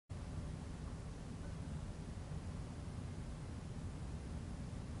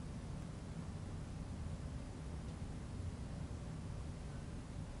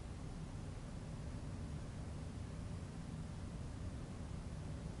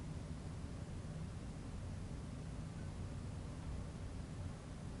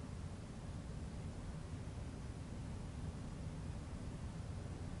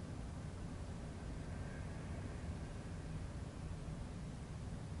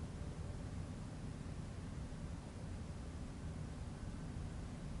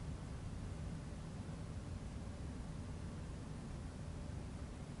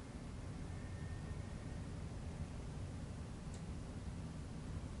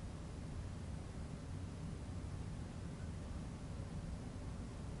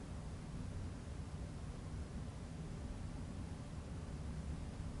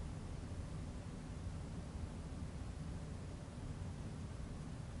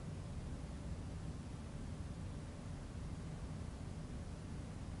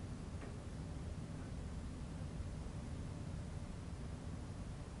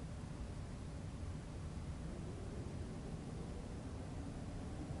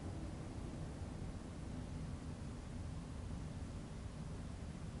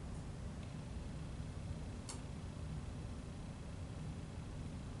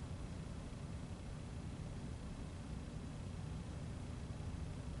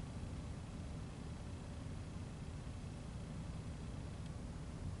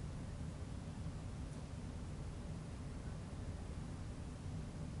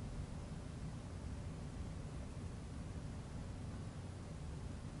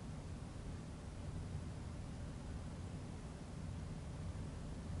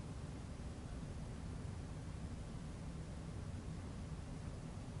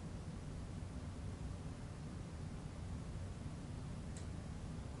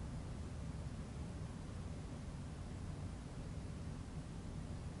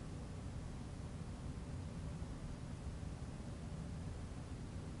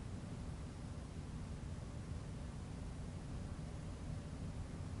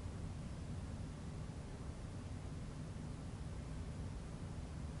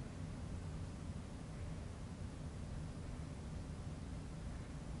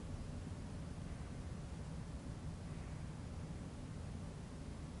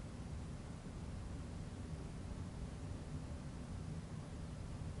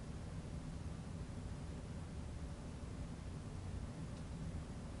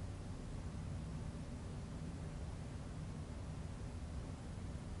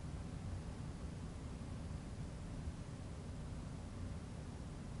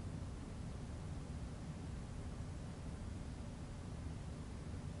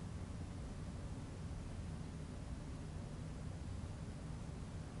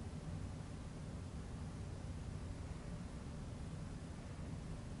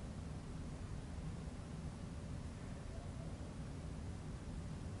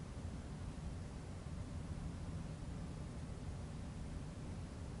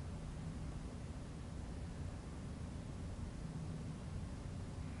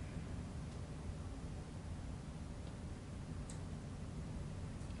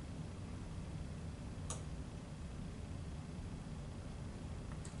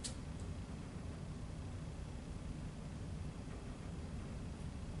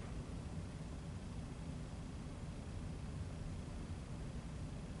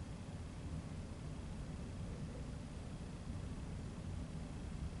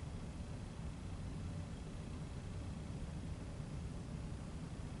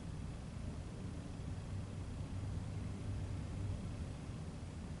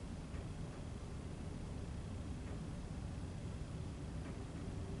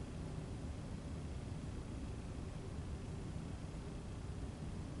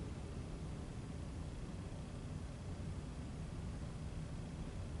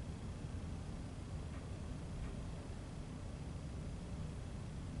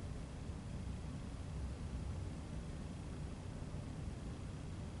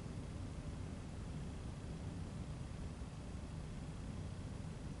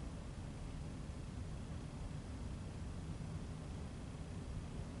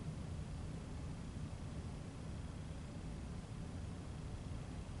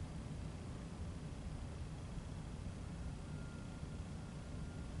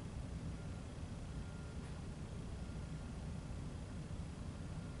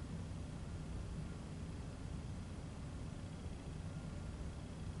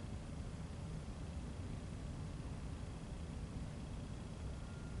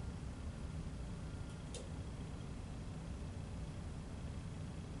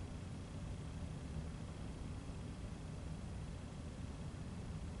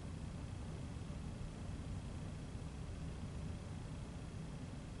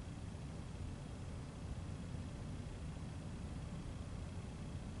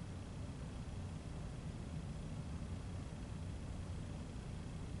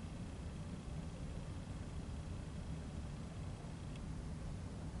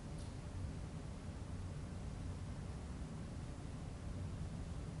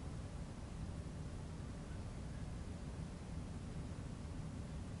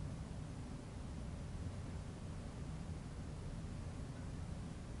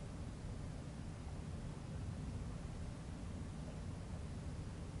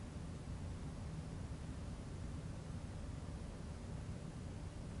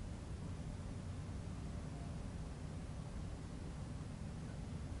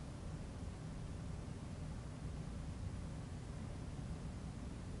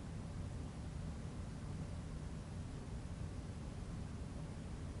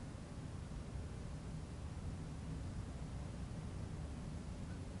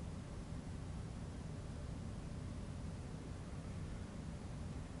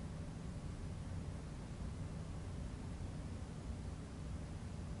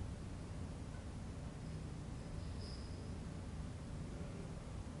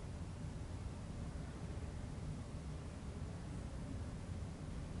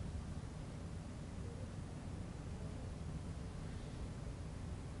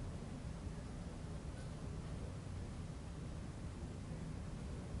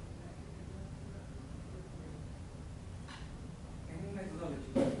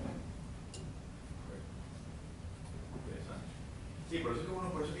Sí, por eso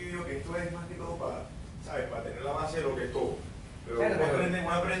que yo digo que esto es más que todo para, ¿sabes? Para tener la base de lo que es todo. Pero claro,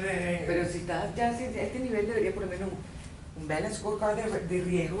 uno aprende en... Pero si estás ya a este nivel, debería por lo menos un balance scorecard de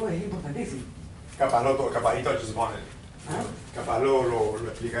riesgo es importantísimo. Capaz touches upon it. ¿Ah? Capaz lo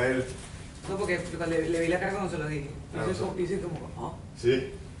explica él. No, porque le vi la cara cuando se lo dije. Claro, Hice como, ¿ah?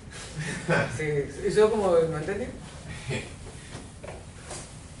 Sí. Sí, hizo como, ¿no entendí?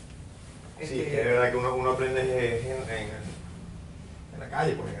 Sí, es que de verdad que uno aprende en la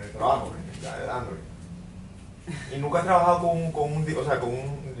calle, pues, en el trabajo, dándole. ¿Y nunca has trabajado con un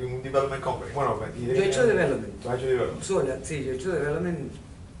development company? Bueno, yo he hecho development. ¿Tú has hecho development? Sola, sí, yo he hecho development.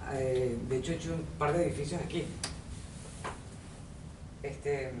 De hecho, he hecho un par de edificios aquí.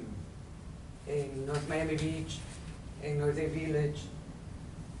 En North Miami Beach, en North Day Village.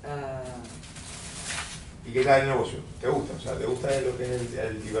 ¿Y qué tal el negocio? ¿Te gusta? O sea, ¿te gusta lo que es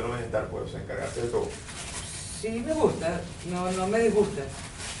el development mental, pues, o sea, encargarse de todo? Sí, me gusta, no me disgusta.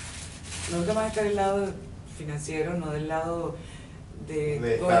 Me gusta más estar del lado financiero, no del lado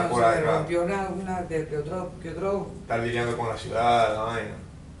de estar por ahí, claro. rompió que otro. Estar lidiando con la ciudad, la vaina.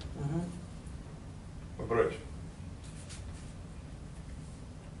 Buen provecho.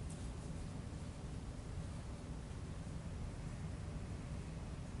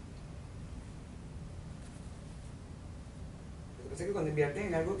 Lo que pasa es que cuando inviertes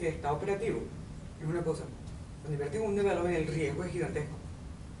en algo que está operativo, es una cosa. Cuando inviertes en un development, el riesgo es gigantesco.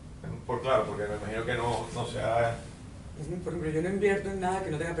 Claro, porque me imagino que no sea... Por ejemplo, yo no invierto en nada que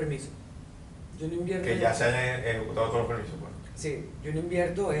no tenga permiso. Yo no invierto que ya se hayan ejecutado todos los permisos, pues. Sí, yo no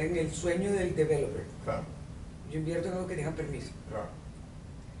invierto en el sueño del developer. Claro. Yo invierto en algo que tenga permiso. Claro.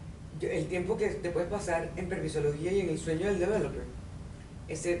 El tiempo que te puedes pasar en permisología y en el sueño del developer,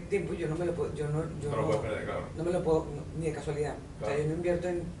 ese tiempo yo no me lo puedo, no lo puedes perder, claro. No me lo puedo, ni de casualidad. Claro. O sea, yo no invierto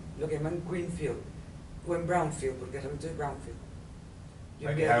en lo que llaman greenfield o en brownfield, porque realmente es brownfield.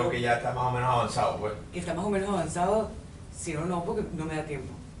 Es algo que ya está más o menos avanzado, pues. Que está más o menos avanzado, si no, porque no me da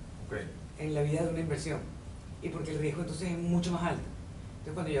tiempo. Okay. En la vida de una inversión. Y porque el riesgo entonces es mucho más alto.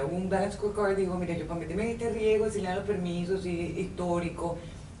 Entonces cuando yo hago un balance scorecard digo, mira, yo para meterme en este riesgo, si le dan los permisos, si es histórico,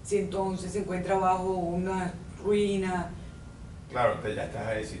 si entonces se encuentra bajo una ruina. Claro, ya estás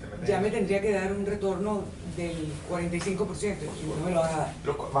ahí, sí, te metes. Ya me tendría que dar un retorno del 45%, y no me lo va a dar.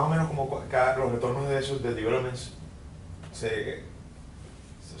 Más o menos como los retornos de esos de developments, o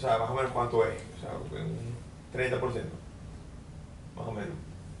sea, más o menos cuánto es, o sea, un 30%, más o menos.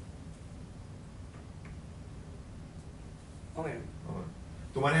 Bueno.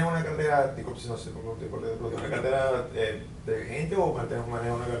 ¿Tú manejas una cartera, no sé, una cartera de gente o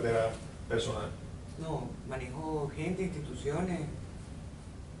manejas una cartera personal? No, manejo gente, instituciones,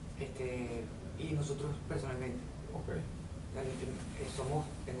 y nosotros personalmente. Okay.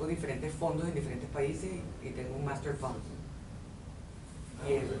 Tengo diferentes fondos en diferentes países y tengo un master fund.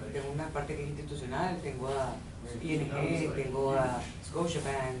 Tengo una parte que es institucional, tengo a ING, tengo a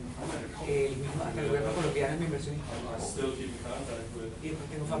Scotiabank, hasta el gobierno colombiano es mi inversión. Y después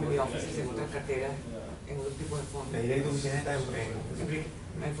tengo family offices en otras carteras, en otros tipos de fondos. ¿Me diré que tu oficina está en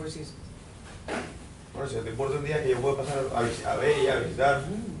Four Seasons? Bueno, si te importa un día que yo pueda pasar a ver y a visitar,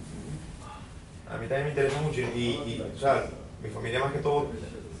 a mí también me interesa mucho y o sea, mi familia más que todo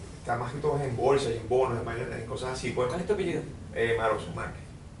está más que todo en bolsa y en bonos, en cosas así, pues. ¿Cuál es tu apellido? Maroso, Márquez.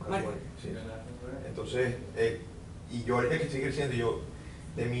 Sí. Entonces, y yo ahorita que estoy creciendo, yo,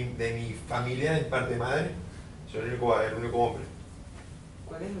 de mi familia, de parte de madre, soy el único hombre.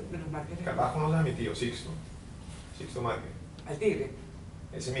 ¿Cuál es de los Márquez? Capaz conoces a mi tío, Sixto Márquez. ¿Al tigre?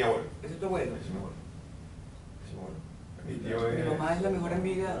 Ese es mi abuelo. ¿Ese es tu abuelo? Ese es mi abuelo. Mi tío es... Mi mamá es la mejor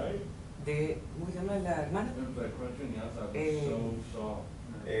amiga de... ¿Cómo se llama la hermana? De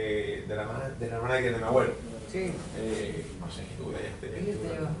la hermana de mi abuelo. Sí. No sé, tú de Él es de...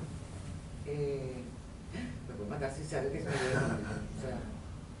 me puedo matar si sabe que es mi abuelo. O sea...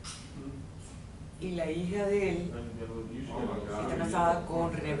 Y la hija de él está casada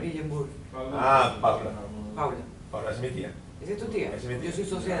con René Brillenburg. Ah, Paula. Paula, esa es mi tía. ¿Esa es tu tía? Esa es mi tía. Yo soy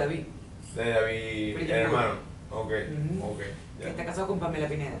socia de David. De David, el hermano. Ok, ok. Que está casado con Pamela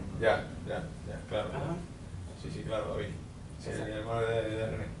Pineda. Ya, claro. Ajá. Sí, claro, David. Sí, el hermano de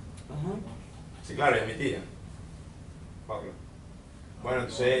René. Ajá. Sí, claro, es mi tía. Paula. Bueno,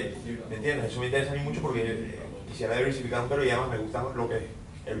 entonces, ¿me entiendes? Eso me interesa a mí mucho porque quisiera diversificar, pero ya más me gusta lo que es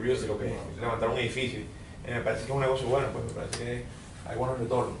el real estate, lo que es levantar un edificio. Me parece que es un negocio bueno, pues me parece que hay buenos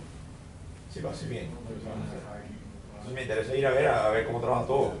retornos. Si lo haces bien. Entonces me interesa ir a ver cómo trabaja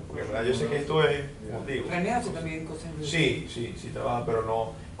todo, porque en verdad yo sé que esto es motivo. René hace también cosas en Sí trabaja, pero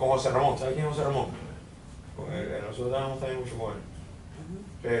no con José Ramón. ¿Sabes quién es José Ramón? Nosotros trabajamos también mucho con él.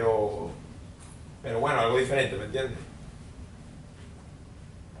 Pero bueno, algo diferente, ¿me entiendes?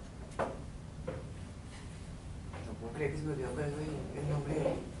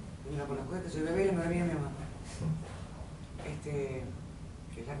 soy bebé y la mejor amiga de mi mamá. Que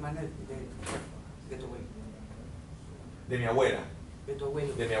es la hermana de tu abuelo. De mi abuela. De tu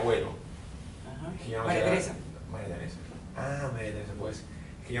abuelo. De mi abuelo. Ajá. Que yo no María sé- Teresa. María Teresa. Ah, María Teresa, pues.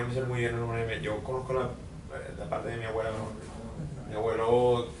 Que yo no sé muy bien el nombre de mi. Yo conozco la parte de mi abuela mejor. Mi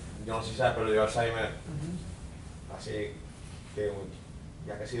abuelo, yo no sé si sabe, pero le dio Alzheimer hace que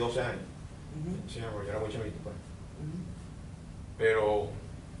ya casi 12 años. Sí, mi amor, yo era muy chavito, pues. Pero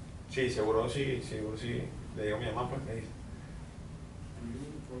sí, seguro sí. Le digo a mi mamá, pues, me dice.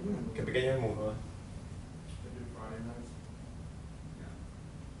 Qué pequeño es el mundo, ¿eh?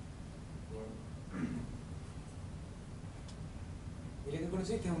 Y la que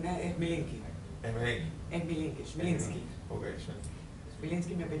conociste es Milinki. Es Melenki. Es Milinki, Smilinski. Ok,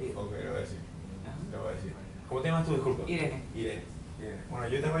 Smilinski mi apellido. ok, lo voy a decir. Ajá. Lo voy a decir. ¿Cómo te llamas tú, disculpa? Irene. Irene. Bueno,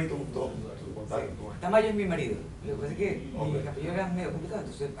 yo tengo ahí tu contacto. Sí. Tamayo es mi marido. Lo que pasa es que Ok. mi apellido era medio complicado,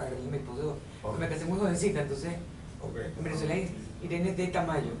 entonces agarré a mi esposo. Ok. Me casé muy jovencita, entonces Ok. en Venezuela es Irene de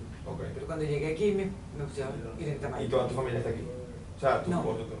Tamayo. Ok. Pero cuando llegué aquí me pusieron Irene Tamayo. ¿Y toda tu familia está aquí? O sea, tu No,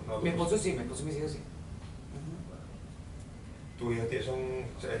 esposo, no, mi esposo sí, mi esposo y mis hijos sí. ¿Tus hijos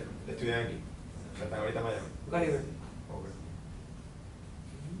estudian aquí? O sea, están ahorita en Miami. Gulliver. Ok.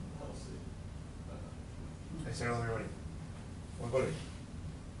 Ese era mi hermano. Buen colegio.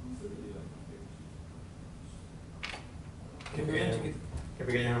 Qué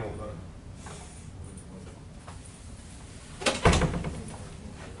pequeño es el mundo, ¿no?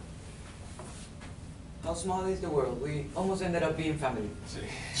 How small is the world? We almost ended up being family. Sí.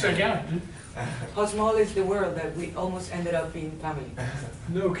 Say again? How small is the world that we almost ended up being family?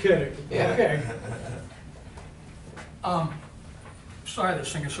 No kidding. Yeah. Okay. Sorry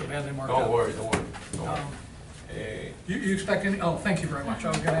this thing is so badly marked up. Don't worry. Don't worry. You expect any, oh, thank you very much. I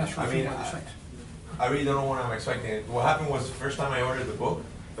was gonna ask for a I few mean, more of these things. I really don't know what I'm expecting. What happened was the first time I ordered the book,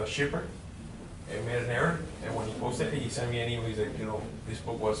 the shipper made an error, and when he posted it, he sent me an email. He's like, this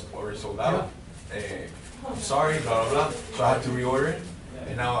book was already sold out. I'm sorry, blah blah blah. So I had to reorder it,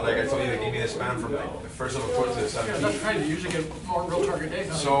 and now, like I told you, they gave me the span from like the 1st of October to the Yeah, that's 17th. right. You usually get more real target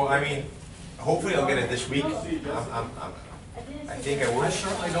date. So I mean, hopefully I'll get it this week. I think I I will.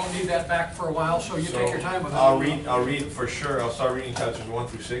 certainly don't need that back for a while, so you take your time with it. I'll read for sure. I'll start reading chapters 1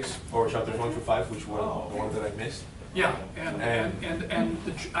 through 6, or chapters 1 through 5, which were the ones that I missed. Yeah,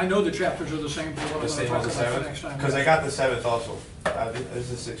 I know the chapters are the same for what The I'm same gonna as talk the about for 7th, next time. because I got the 7th also. This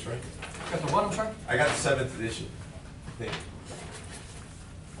is the 6th, right? Got the what, I'm sorry? I got the 7th edition. I think.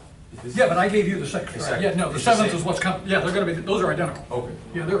 Is this- Yeah, but I gave you the 6th, The right? second. Yeah, no, the It's the 7th same. is what's coming, yeah, they're gonna be, those are identical. Okay.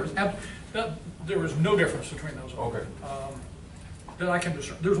 Yeah, there is no difference between those. Okay. That I can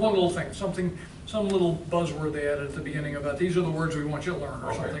discern. There's one little thing, some little buzzword they added at the beginning about, these are the words we want you to learn,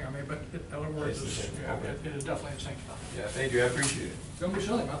 or Okay. something, I mean, but in other words, It's the same, yeah, okay. it is definitely the same stuff. Yeah, thank you. I appreciate it. Don't be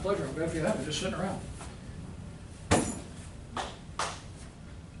silly, my pleasure, I'm glad for you to have it, just sitting around.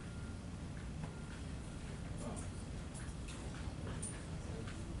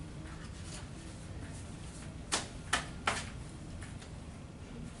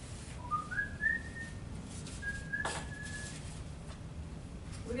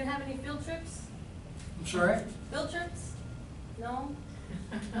 We're gonna have any field trips? I'm sorry? Field trips? No?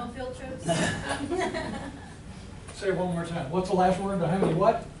 No field trips? Say it one more time. What's the last word? How many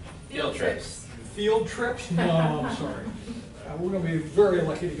what? Field trips. Field trips? No, I'm sorry. We're gonna be very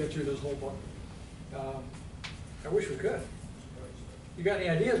lucky to get through this whole book. I wish we could. You got any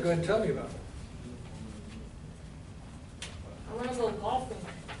ideas? Go ahead and tell me about them. I wanna go golfing.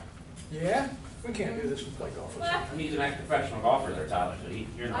 Yeah? We can't do this and play golf. He's an ex-professional golfer there, Tyler, so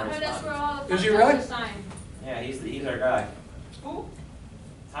you're in the I right heard that's where spot. all the Is he contracts really? are signed. Yeah, he's our guy. Who?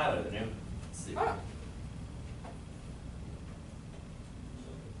 Tyler, the new. Ah.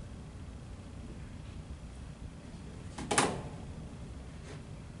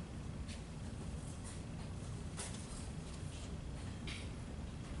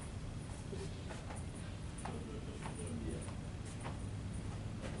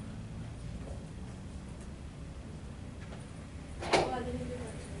 Oh, I didn't do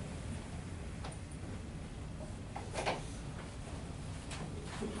that.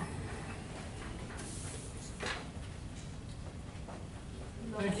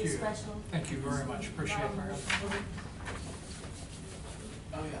 Thank Nothing you. special. Thank you very much. Appreciate it, Mario.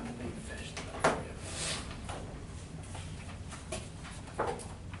 Oh, yeah, I think you finished.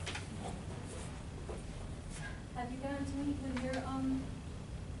 Have you gotten to meet with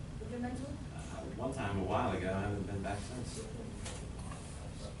your mentor? One time, a while ago, I haven't been back since.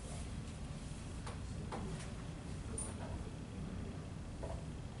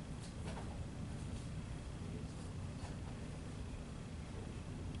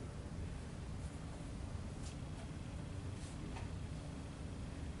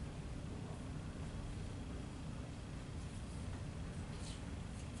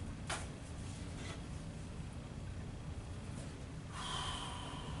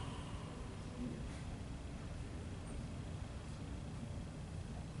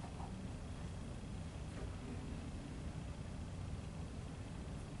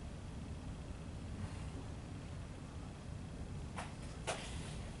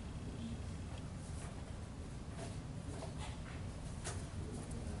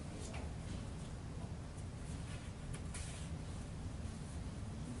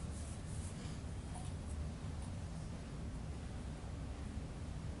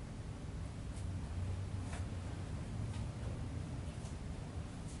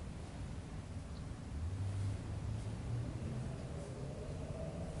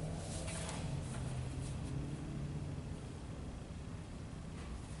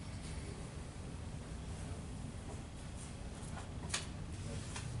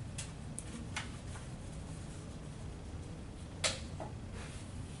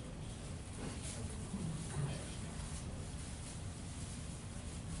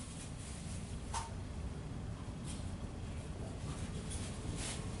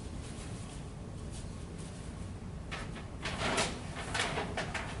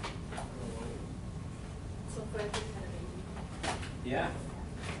 Yeah.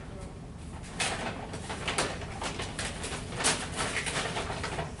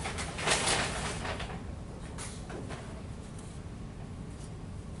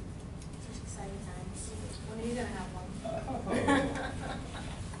 Such exciting times. When are you gonna have one?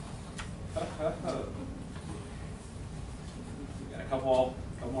 Got a couple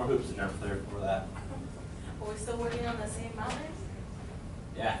more hoops in there for that. Are we still working on the same mountains?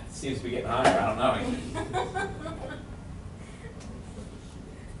 Yeah, it seems to be getting higher, I don't know.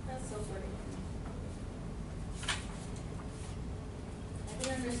 That's so funny. I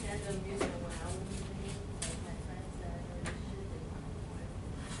can understand the amusement when I was with you, like my friends that I know shit they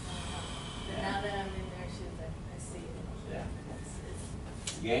but now that I'm in their shoes, I see it. Yeah.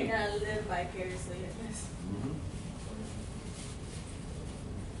 It's Game. you gotta live vicariously in this. Mhm.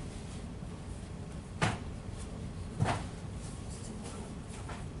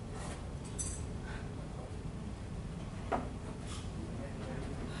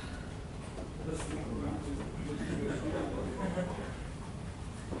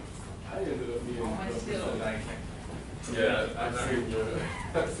 I ended up being. Oh, I still- Yeah,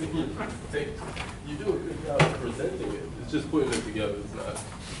 I've seen you take, you do a good job of presenting it. It's just putting it together. It's not,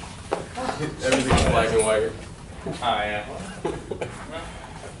 everything's black and white. Yeah.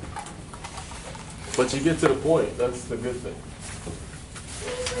 But you get to the point. That's the good thing.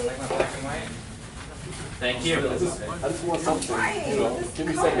 Thank you. I just want something, you know, give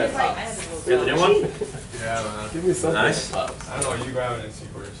me something that pops. You got the new one? Yeah, man. Give me something Nice. that pops. I don't know, you grab it and see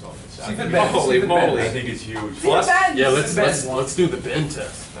for yourself. See the bend, Holy see the bend. moly. I think it's huge. Plus, Yeah, let's do the bend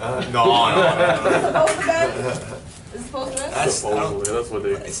test. No. Is it supposed to be? That's- Supposedly, that's what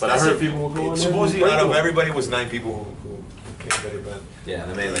they, It's- but I that's heard a- people were going there. Supposedly and out of breaking everybody was 9 people who came better band. yeah,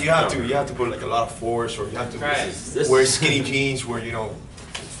 they made like. You have to put like a lot of force, or you have to Right. wear skinny jeans where you know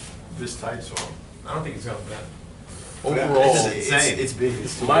this tight. So I don't think it's gonna bend. Overall, it's insane. It's big.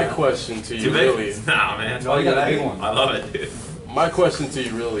 It's too my big. question to Too you big? really is, Nah, man. No, you got a big I love it, dude. my question to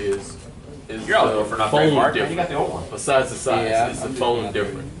you really is You're all the for not very phone hard, man. You different? got the old one. Besides the size, Yeah, is the I'm phone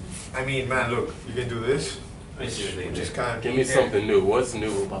different? I mean, man, look, you can do this, Let me see what they which do. is kind of Give me something new. What's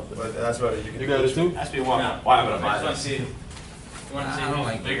new about that? But that's what you can. You do got this it too? Has to be one. Why am I gonna buy this? You want to see I don't who's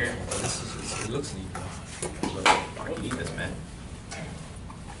like bigger? It looks neat though. Fucking eat this, man.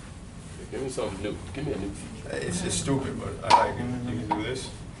 Give me something new. Give me a new feature. It's stupid, but I like it. You can do this,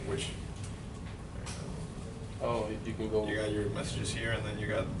 which Oh, you can go. you got your messages here, and then you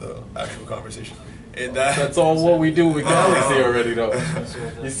got the actual conversation. And That's all what we do with Galaxy already, though.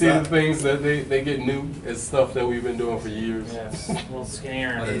 You see the things that they get new. It's stuff that we've been doing for years. Yeah, a little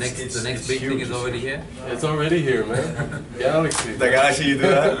skinnier. Well, and- it's- the next it's big thing huge. is already here. It's already here, man. Galaxy. The Galaxy, you do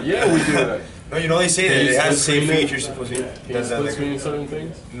that? Yeah, we do that. No, you know they say Can that you it has the split same screen it? features supposedly. Can you Does that split like- screen certain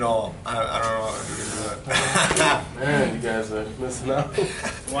things? No, I don't know if you can do that. Man, you guys are missing out.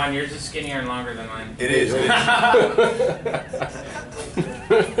 Juan, yours is skinnier and longer than mine. It is. It is.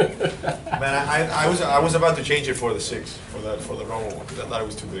 Man, I was about to change it for the 6 for the normal one because I thought it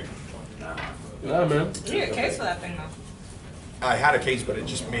was too big. Nah, man. You need a case for that thing though. I had a case, but it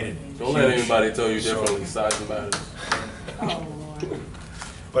just made it. Don't let huge. anybody tell you So- differently. Size matters. Oh Lord.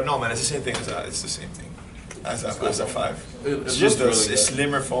 But no, man, it's the same thing it's the same thing as a 5. It It's just a, looks really a good.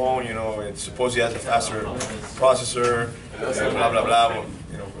 slimmer phone, you know. It supposedly has a faster processor, and blah blah blah.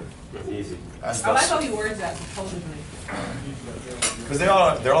 You know, Easy. that's I like how he words that supposedly. because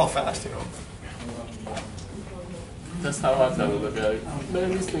they're all fast, you know. That's how I tell them. Look at it.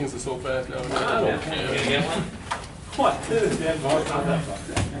 Man, these things are so fast now. I don't You gonna care. get one? What?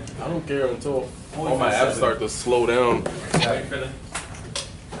 I don't care until all my apps start to slow down. Wait for the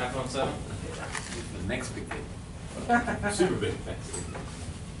iPhone 7? The next big thing. Super big.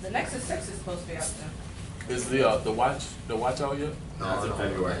 The Nexus 6 is supposed to be out soon. Is the watch out yet? That's in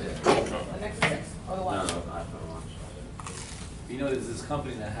February. The Nexus 6 or the No, watch? iPhone watch. You know, there's this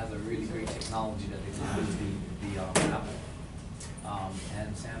company that has a really great technology that they do with the Apple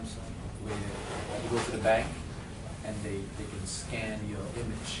and Samsung, where you go to the bank and they can scan your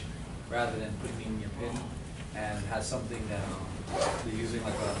image rather than putting in your PIN, and it has something that they're using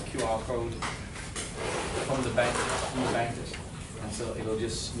like a QR code from the bank, and so it'll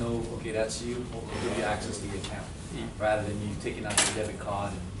just know, okay, that's you, it'll give you access to your account, rather than you taking out your debit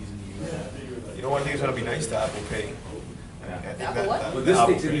card and using your. You know one thing is gonna be nice to Apple Pay. I think Apple what? But this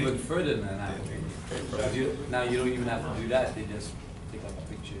Apple takes it Pay. even further than that. Now you don't even have to do that, they just take out a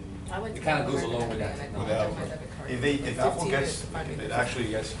picture. It kind of goes along with that technology. If Apple gets, if it actually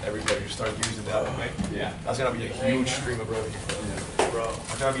gets everybody to start using the Apple Pay, Yeah. that's gonna be a huge stream of revenue for them. Bro,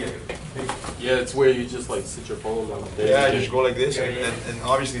 gonna be like big. Yeah, it's where you just like sit your phone down there. Yeah, I just go like this, and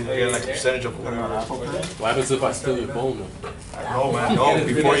obviously you get like a percentage of whatever. What happens if I steal your phone though? No, man, no.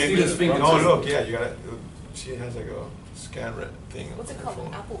 Before See you, his fingertips. no, look, yeah, you gotta. She has like a scan red thing. What's it on her called,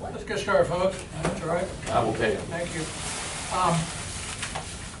 phone. Apple what? Let's get started, folks. That's all right. Apple Pay. Thank you.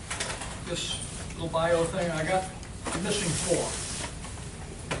 This little bio thing, I got a missing form.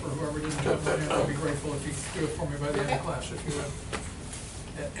 For whoever didn't have money, I'd be grateful if you could do it for me by the end of class, if you have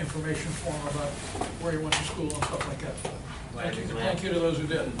that information form about where you went to school and stuff like that. Thank you to those who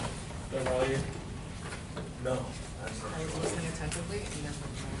did. Don't bother you. No. Are you listening attentively?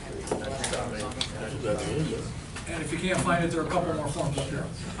 And if you can't find it, there are a couple more forms up here.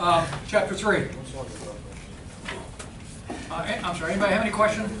 Chapter 3. I'm sorry, anybody have any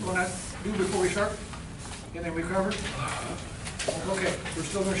questions on that do before we start? Anything we covered? Okay, we're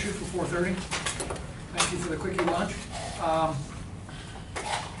still going to shoot for 4:30. Thank you for the quickie lunch.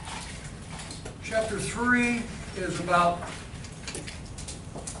 Chapter 3 is about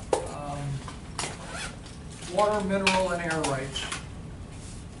water, mineral, and air rights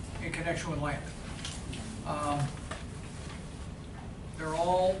in connection with land. They're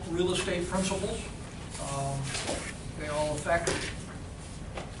all real estate principles. They all affect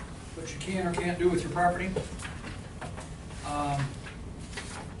what you can or can't do with your property.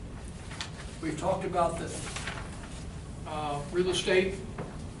 We've talked about that real estate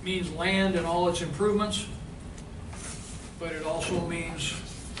means land and all its improvements, but it also means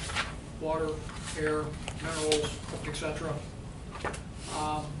water, air, minerals, etc.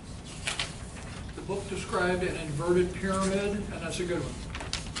 The book described an inverted pyramid, and that's a good one.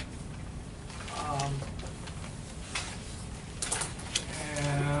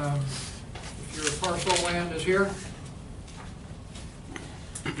 And if your parcel of land is here,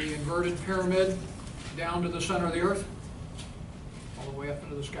 the inverted pyramid down to the center of the earth, all the way up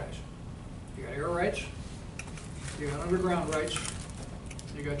into the skies. You got air rights, you got underground rights,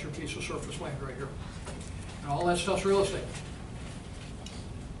 you got your piece of surface land right here. And all that stuff's real estate.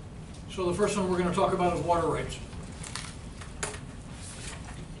 So the first one we're going to talk about is water rights.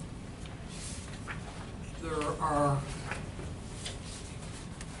 There are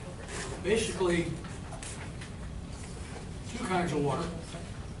basically two kinds of water.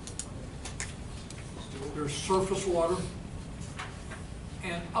 There's surface water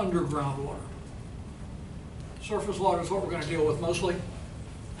and underground water. Surface water is what we're going to deal with mostly,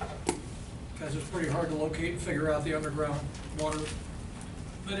 because it's pretty hard to locate and figure out the underground water,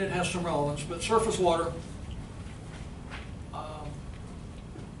 but it has some relevance. But surface water,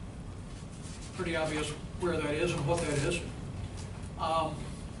 pretty obvious where that is and what that is.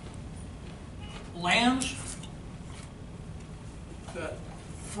 Lands that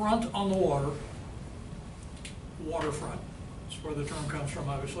front on the water, waterfront, that's where the term comes from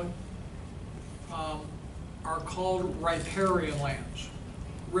obviously, are called riparian lands.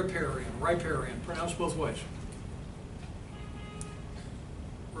 Riparian, pronounced both ways.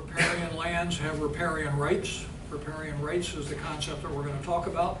 Riparian lands have riparian rights. Riparian rights is the concept that we're going to talk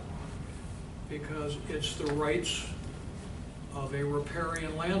about, because it's the rights of a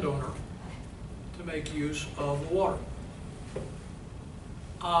riparian landowner to make use of the water.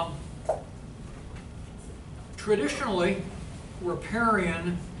 Traditionally,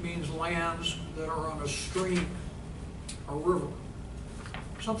 riparian means lands that are on a stream, a river,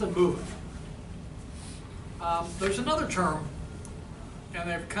 something moving. There's another term, and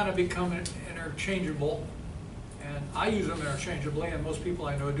they've kind of become interchangeable, and I use them interchangeably, and most people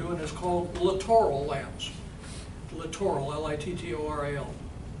I know do, and it's called littoral lands. Littoral, L-I-T-T-O-R-A-L.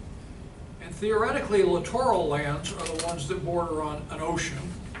 And theoretically, littoral lands are the ones that border on an ocean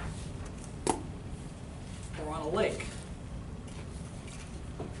or on a lake.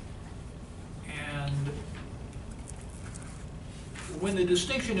 And when the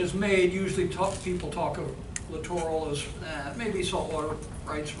distinction is made, usually people talk of littoral as maybe saltwater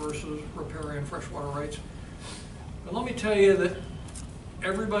rights versus riparian freshwater rights. But let me tell you that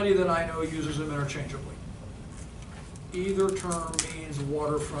everybody that I know uses them interchangeably. Either term means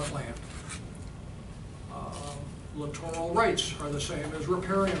waterfront land. Littoral rights are the same as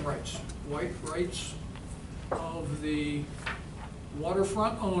riparian rights. Rights of the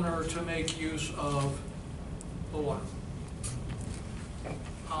waterfront owner to make use of the water.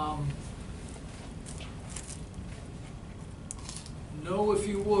 Know, if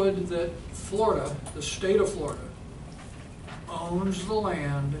you would, that Florida, the state of Florida, owns the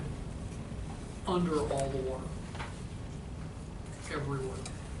land under all the water, everywhere.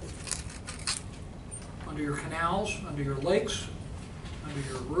 Under your canals, under your lakes, under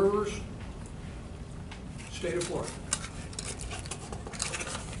your rivers, state of Florida.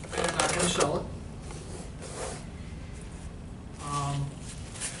 sell it.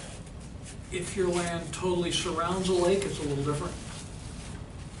 If your land totally surrounds a lake, it's a little different.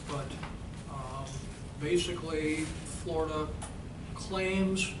 But basically, Florida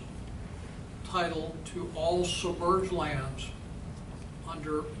claims title to all submerged lands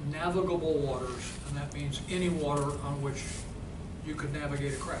under navigable waters, and that means any water on which you could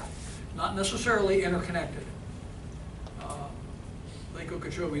navigate a craft. Not necessarily interconnected. Lake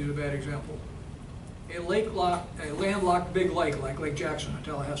Okeechobee is a bad example. A landlocked big lake like Lake Jackson in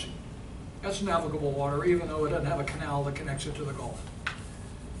Tallahassee, that's navigable water, even though it doesn't have a canal that connects it to the Gulf.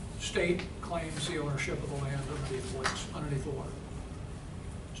 State claims the ownership of the land underneath the lakes, underneath the water.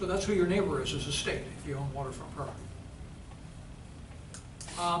 So that's who your neighbor is a state, if you own waterfront property.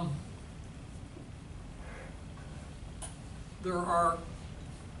 There are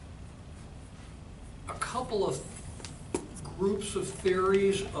a couple of groups of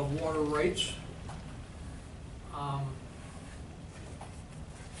theories of water rights.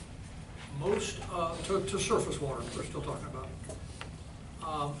 To surface water, we're still talking about.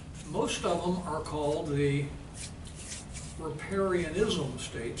 Most of them are called the riparianism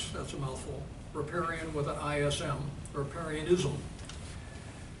states. That's a mouthful. Riparian with an ISM, riparianism.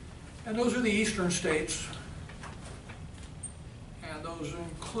 And those are the eastern states, and those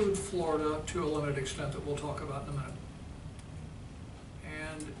include Florida to a limited extent that we'll talk about in a minute.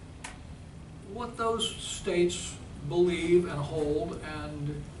 And what those states believe and hold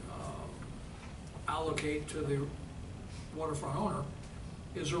and allocate to the waterfront owner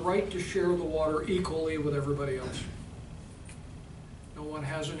is a right to share the water equally with everybody else. No one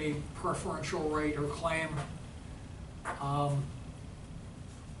has any preferential right or claim.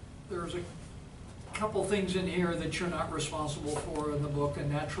 There's a couple things in here that you're not responsible for in the book, a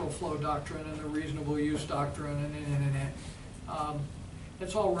natural flow doctrine and the reasonable use doctrine, and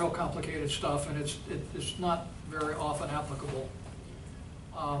it's all real complicated stuff, and it's not very often applicable.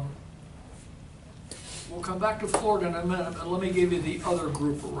 We'll come back to Florida in a minute, but let me give you the other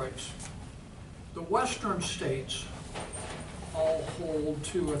group of rights. The western states all hold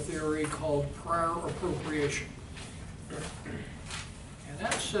to a theory called prior appropriation. And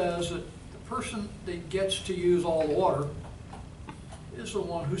that says that the person that gets to use all the water is the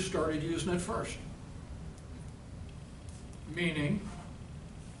one who started using it first. Meaning,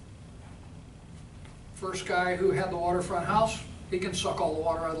 first guy who had the waterfront house, he can suck all the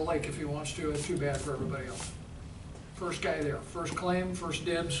water out of the lake if he wants to. It's too bad for everybody else. First guy there, first claim, first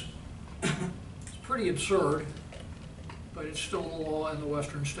dibs. It's pretty absurd, but it's still the law in the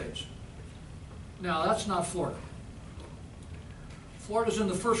western states. Now, that's not Florida. Florida's in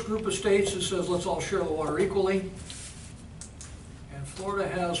the first group of states that says let's all share the water equally. And Florida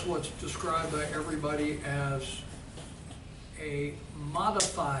has what's described by everybody as a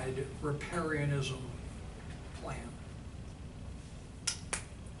modified riparianism plan.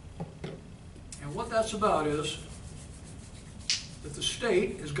 And what that's about is that the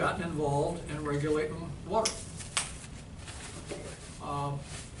state has gotten involved in regulating water.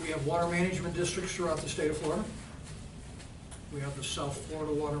 We have water management districts throughout the state of Florida. We have the South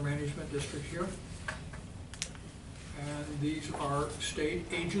Florida Water Management District here. And these are state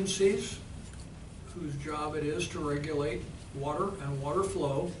agencies whose job it is to regulate water and water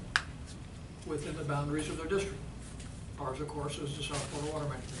flow within the boundaries of their district. Ours, of course, is the South Florida Water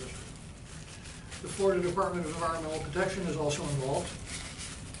Management District. The Florida Department of Environmental Protection is also involved.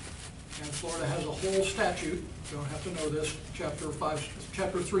 And Florida has a whole statute, you don't have to know this, chapter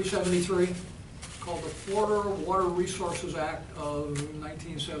 373, called the Florida Water Resources Act of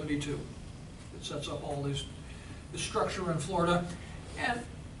 1972. It sets up all the structure in Florida. And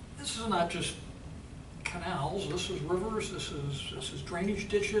this is not just canals, this is rivers, this is drainage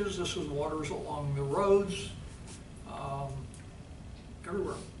ditches, this is waters along the roads,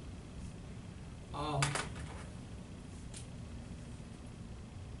 everywhere.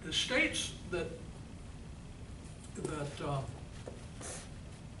 The states that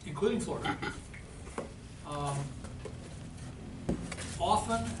including Florida,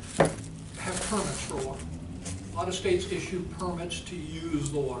 often have permits for water. A lot of states issue permits to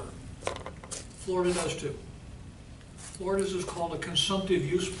use the water. Florida does too. Florida's is called a consumptive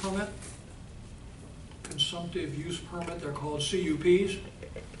use permit. Consumptive use permit, they're called CUPs.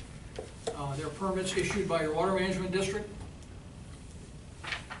 They're permits issued by your water management district,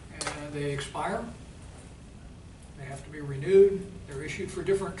 and they expire. They have to be renewed. They're issued for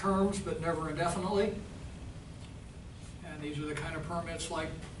different terms, but never indefinitely. And these are the kind of permits like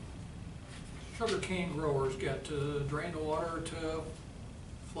sugarcane growers get to drain the water to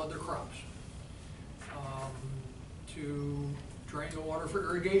flood their crops, to drain the water for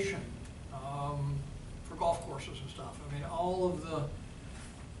irrigation, for golf courses and stuff. I mean,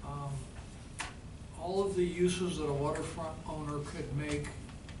 all of the uses that a waterfront owner could make,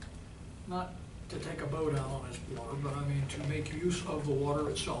 not to take a boat out on his water, but I mean to make use of the water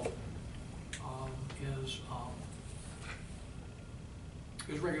itself,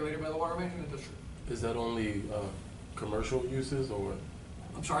 is regulated by the Water Management District. Is that only commercial uses, or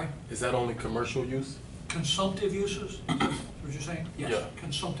I'm sorry, is that only commercial use? consumptive uses, is what you're saying? Yes, Yeah.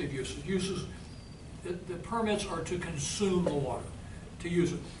 consumptive uses. The permits are to consume the water, to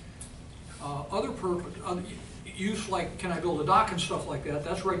use it. Other use, like can I build a dock and stuff like that,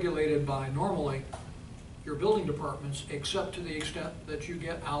 that's regulated by normally your building departments, except to the extent that you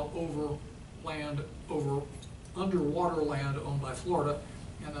get out over underwater land owned by Florida,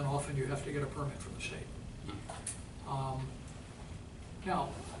 and then often you have to get a permit from the state. Now,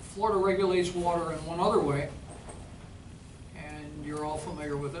 Florida regulates water in one other way, and you're all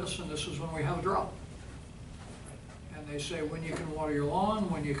familiar with this, and this is when we have a drought. And they say when you can water your lawn,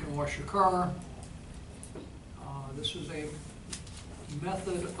 when you can wash your car. This is a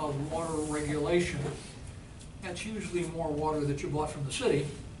method of water regulation. That's usually more water that you bought from the city,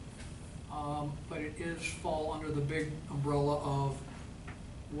 but it is fall under the big umbrella of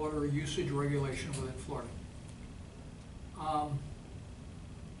water usage regulation within Florida. On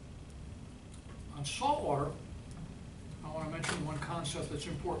saltwater, I want to mention one concept that's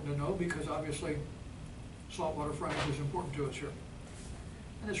important to know, because obviously saltwater frontage is important to us here.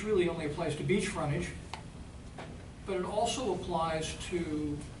 And this really only applies to beach frontage, but it also applies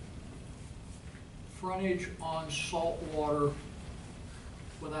to frontage on saltwater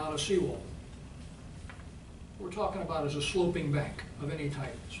without a seawall. What we're talking about is a sloping bank of any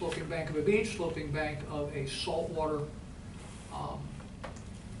type. Sloping bank of a beach, sloping bank of a saltwater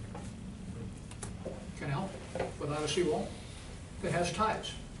canal without a seawall that has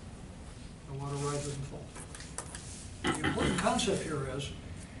tides. The water rises and falls. The important concept here is,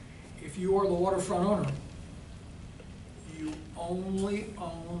 if you are the waterfront owner, you only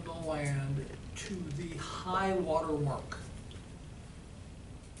own the land to the high water mark.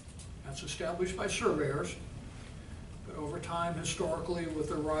 That's established by surveyors, but over time, historically, with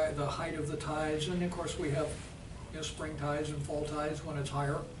the height of the tides, and of course we have spring tides and fall tides when it's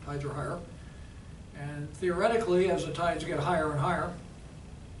higher, tides are higher. And theoretically, as the tides get higher and higher,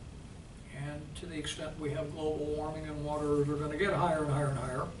 and to the extent we have global warming and waters are going to get higher and higher and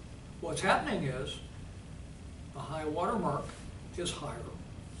higher, what's happening is the high water mark is higher.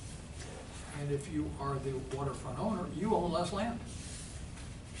 And if you are the waterfront owner, you own less land,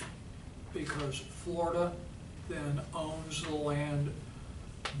 because Florida then owns the land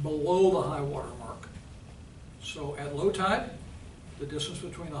below the high water mark. So at low tide, the distance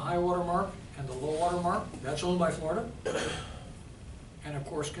between the high water mark and the low water mark, that's owned by Florida. And of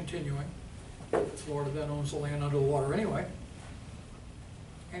course, continuing, Florida then owns the land under the water anyway.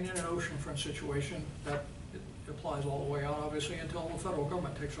 And in an oceanfront situation, that it applies all the way out, obviously, until the federal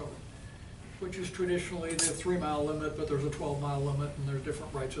government takes over, which is traditionally the 3-mile limit, but there's a 12-mile limit, and there's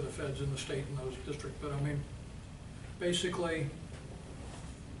different rights of the feds in the state and those districts. But I mean, basically,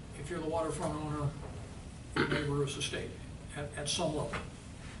 if you're the waterfront owner, your neighbor is the state at some level.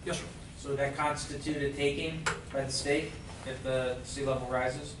 Yes, sir. So would that constitute a taking by the state if the sea level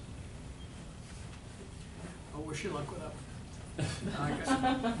rises? I wish you luck with that. I guess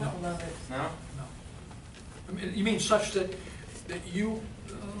not. No. No? No. I mean, you mean such that you,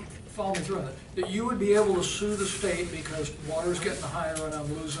 follow me through on that you would be able to sue the state because water's getting higher and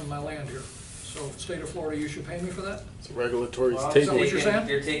I'm losing my land here. So state of Florida, you should pay me for that? It's regulatory Well, taking. So what you're saying?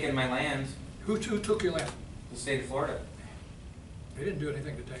 They're taking my land, Who took your land? the state of Florida. They didn't do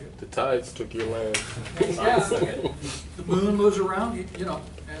anything to take it. The tides took your land. Yeah. The moon moves around, you know,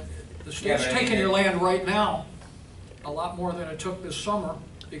 and the state's but I mean, taking your land right now a lot more than it took this summer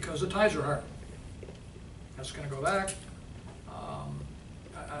because the tides are higher. That's gonna go back.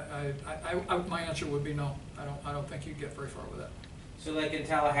 My answer would be no. I don't think you'd get very far with that. So like in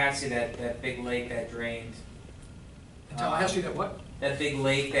Tallahassee, that big lake that drained. In Tallahassee, that what? That big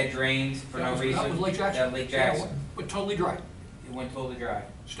lake that drained for no reason. That was Lake Jackson. That Lake Jackson. Yeah, but totally dry. It went totally dry.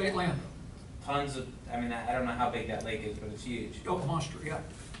 State land. Tons of, I mean, I don't know how big that lake is, but it's huge. Oh, monster, yeah.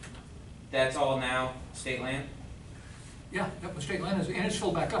 That's all now state land? Yeah, that was state land, and it's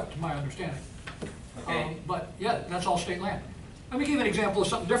filled back up, to my understanding. Okay. But yeah, that's all state land. Let me give you an example of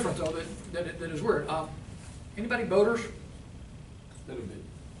something different, though, that is weird. Anybody boaters? A little bit.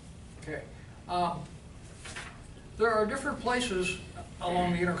 Okay. There are different places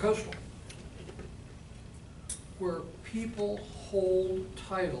along the intercoastal where people hold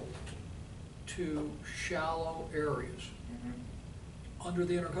title to shallow areas Mhm. under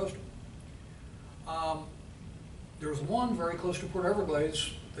the intercoastal. There's one very close to Port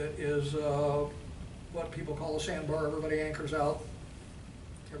Everglades that is what people call a sandbar. Everybody anchors out.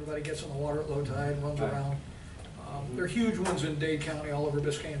 Everybody gets in the water at low tide and runs Right. around. There are huge ones in Dade County all over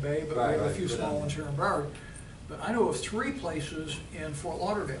Biscayne Bay, but we have a Right, few right. small ones here in Broward. But I know of 3 places in Fort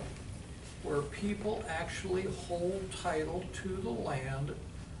Lauderdale where people actually hold title to the land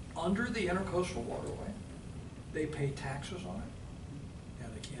under the intercoastal waterway. They pay taxes on it,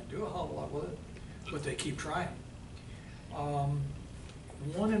 and they can't do a hell of a lot with it, but they keep trying.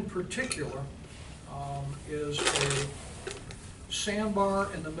 One in particular is a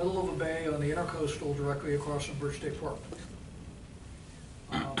sandbar in the middle of a bay on the intercoastal directly across from Bridge State Park.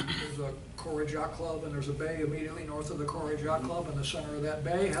 There's a Courage Yacht Club, and there's a bay immediately north of the Courage Yacht Club, and the center of that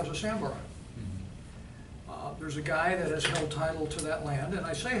bay has a sandbar on it. There's a guy that has held title to that land, and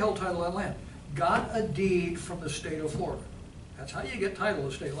I say held title to that land, got a deed from the state of Florida. That's how you get title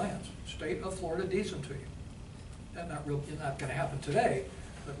to state lands. State of Florida deeds them to you. That's not gonna happen today,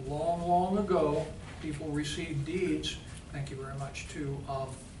 but long, long ago, people received deeds, thank you very much, to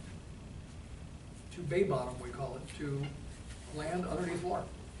bay bottom, we call it, to land underneath water.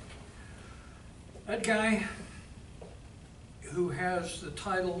 That guy who has the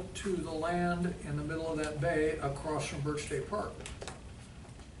title to the land in the middle of that bay across from Birch State Park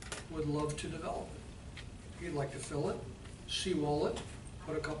would love to develop it. He'd like to fill it, seawall it,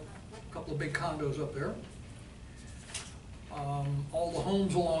 put a couple of big condos up there. All the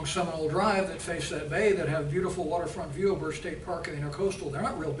homes along Seminole Drive that face that bay that have beautiful waterfront view of Birch State Park and the intercoastal, they're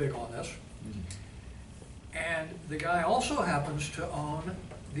not real big on this. And the guy also happens to own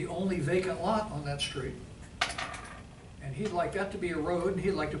the only vacant lot on that street. And he'd like that to be a road, and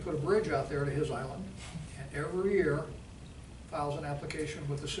he'd like to put a bridge out there to his island. And every year files an application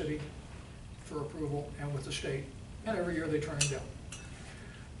with the city for approval and with the state. And every year they turn him down.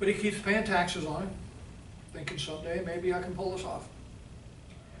 But he keeps paying taxes on it, thinking someday maybe I can pull this off.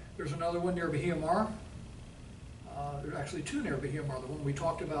 There's another one near Bahia Mar. There's actually 2 near Bahia Mar, the one we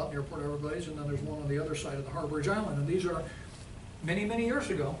talked about near Port Everglades, and then there's one on the other side of the Harborage Island. And these are many, many years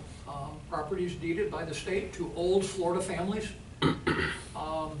ago, properties deeded by the state to old Florida families.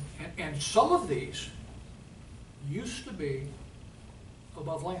 And some of these used to be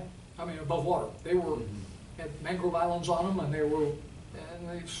above water. They were, had mangrove islands on them, and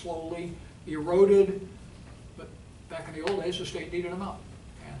they slowly eroded, but back in the old days, the state deeded them out.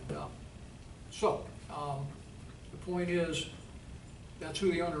 And the point is, that's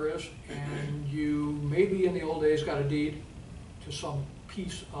who the owner is, and you maybe in the old days got a deed to some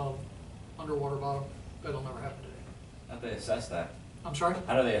piece of underwater bottom. That'll never happen today. How do they assess that? I'm sorry?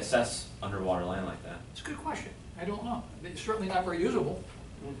 How do they assess underwater land like that? It's a good question. I don't know. It's certainly not very usable.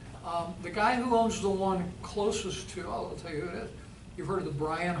 The guy who owns the one closest to, I'll tell you who it is. You've heard of the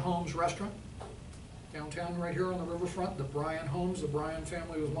Bryan Homes restaurant? Downtown right here on the riverfront, the Bryan Homes. The Bryan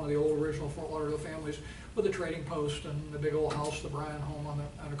family was one of the old original Fort Lauderdale families with the trading post and the big old house, the Bryan home on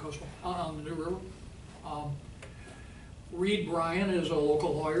the coastal, on the New River. Reed Bryan is a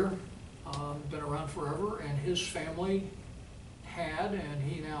local lawyer, been around forever, and his family had, and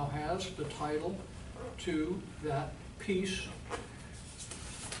he now has, the title to that piece.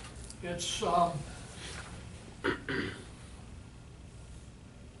 It's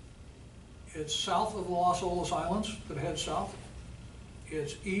it's south of the Los Olas Islands that heads south.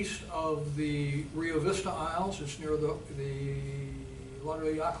 It's east of the Rio Vista Isles. It's near the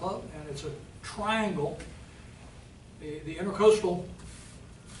Lauderdale Yacht Club, and it's a triangle. The intercoastal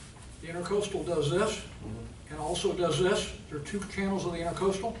does this, and also does this. There are 2 channels of the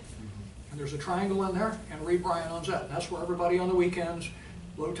intercoastal, and there's a triangle in there, and Reed Bryan owns that. And that's where everybody on the weekends,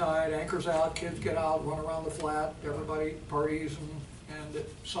 low tide, anchors out, kids get out, run around the flat, everybody parties, and at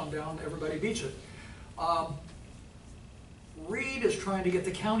sundown, everybody beats it. Reed is trying to get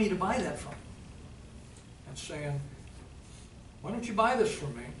the county to buy that from him, and saying, why don't you buy this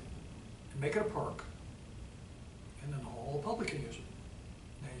from me and make it a park, and then all the public can use it.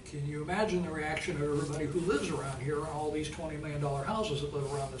 Now, can you imagine the reaction of everybody who lives around here, all these $20 million houses that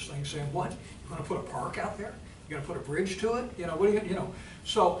live around this thing, saying, what, you want to put a park out there? You going to put a bridge to it? You know, what are you,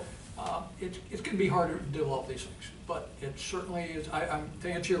 so it can be harder to develop these things, but it certainly is.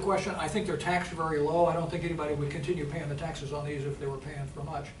 To answer your question, I think they're taxed very low. I don't think anybody would continue paying the taxes on these if they were paying for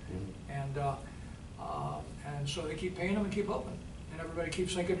much. And so they keep paying them and keep hoping. And everybody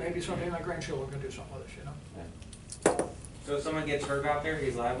keeps thinking maybe someday my grandchildren are going to do something with this, you know? So if someone gets hurt out there,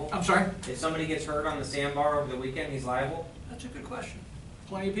 he's liable? I'm sorry? If somebody gets hurt on the sandbar over the weekend, he's liable? That's a good question.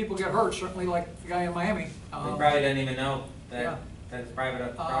 Plenty of people get hurt, certainly like the guy in Miami. They probably didn't even know that yeah. that's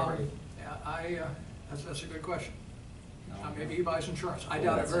private property. Yeah, that's a good question. Maybe he buys insurance. I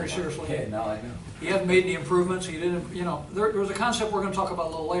doubt it very seriously. Yeah, no, I know. He hasn't made any improvements. He didn't, you know, there was a concept we're going to talk about a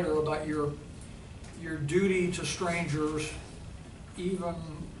little later about your duty to strangers, even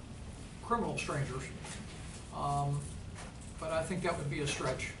criminal strangers. But I think that would be a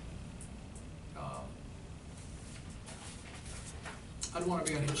stretch. I'd want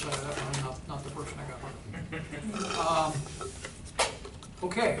to be on his side of that one, not the person I got hurt.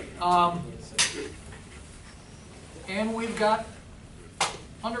 Okay. And we've got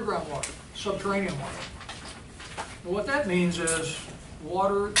underground water, subterranean water. And what that means is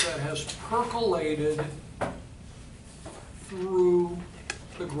water that has percolated through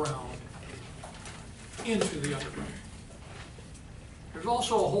the ground into the underground. There's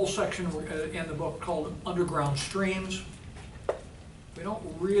also a whole section in the book called underground streams. We don't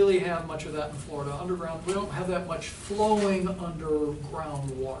really have much of that in Florida. Underground, we don't have that much flowing underground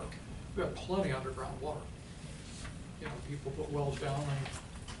water. We have plenty of underground water. You know, people put wells down and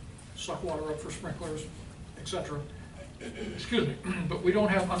suck water up for sprinklers, etc. Excuse me, but we don't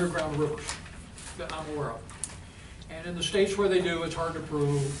have underground rivers that I'm aware of. And in the states where they do, it's hard to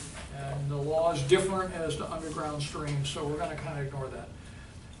prove, and the law is different as to underground streams, so we're going to kind of ignore that.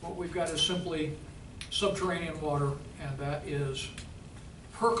 What we've got is simply subterranean water, and that is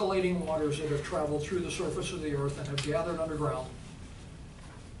percolating waters that have traveled through the surface of the earth and have gathered underground.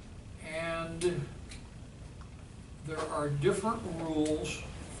 And there are different rules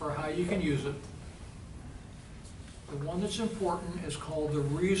for how you can use it. The one that's important is called the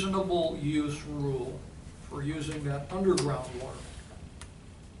reasonable use rule for using that underground water.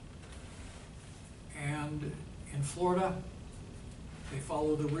 And in Florida, they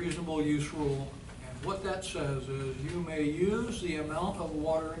follow the reasonable use rule. And what that says is you may use the amount of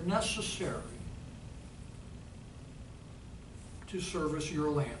water necessary to service your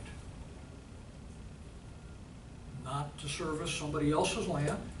land. Not to service somebody else's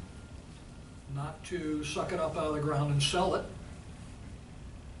land, not to suck it up out of the ground and sell it,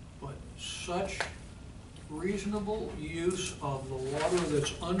 but such reasonable use of the water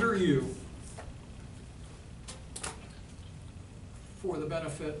that's under you for the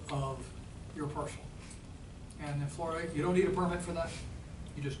benefit of your parcel. And in Florida, you don't need a permit for that,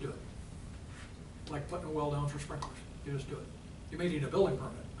 you just do it. Like putting a well down for sprinklers, you just do it. You may need a building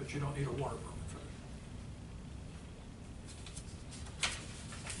permit, but you don't need a water permit for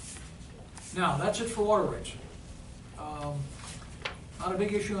it. Now, that's it for water rates. Not a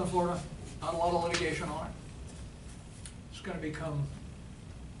big issue in Florida, not a lot of litigation on it. It's going to become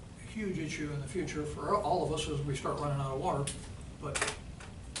a huge issue in the future for all of us as we start running out of water, but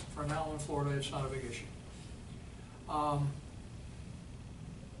for now in Florida, it's not a big issue.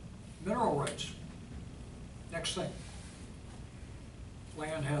 Mineral rights, next thing.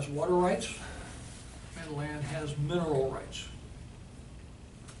 Land has water rights, and land has mineral rights.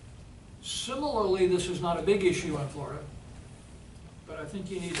 Similarly, this is not a big issue in Florida, but I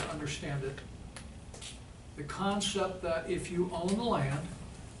think you need to understand it. The concept that if you own the land,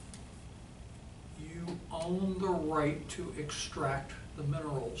 you own the right to extract the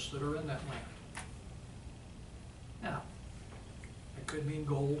minerals that are in that land. Now, it could mean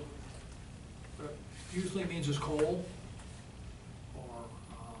gold, but usually means it's coal,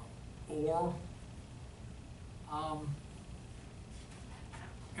 or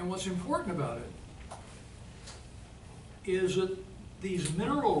and what's important about it is that these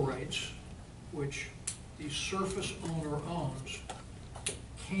mineral rights, which the surface owner owns,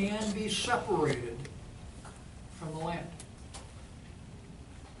 can be separated from the land.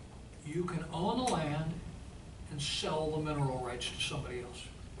 You can own the land and sell the mineral rights to somebody else.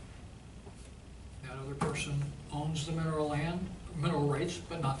 That other person owns the mineral rights,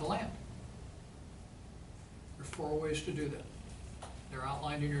 but not the land. There are 4 ways to do that. They're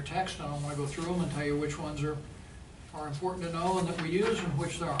outlined in your text. I don't want to go through them and tell you which ones are important to know and that we use and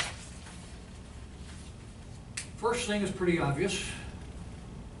which there aren't. First thing is pretty obvious.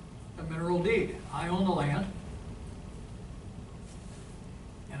 The mineral deed. I own the land,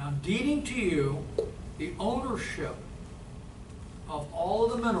 and I'm deeding to you the ownership of all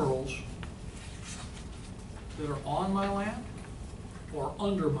of the minerals that are on my land or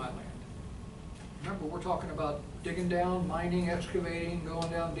under my land. Remember, we're talking about digging down, mining, excavating, going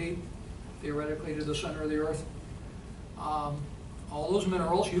down deep, theoretically to the center of the earth. All those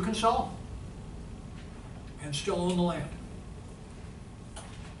minerals, you can sell them and still own the land.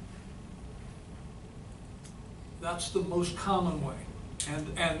 That's the most common way.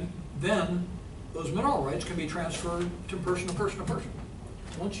 And then those mineral rights can be transferred to person to person to person.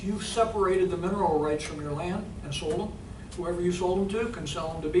 Once you've separated the mineral rights from your land and sold them, whoever you sold them to can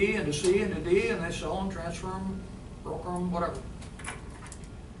sell them to B and to C and to D, and they sell them, transfer them broker them, whatever.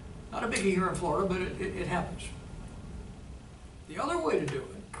 Not a biggie here in Florida, but it happens. The other way to do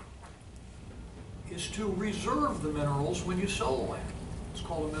it is to reserve the minerals when you sell the land. It's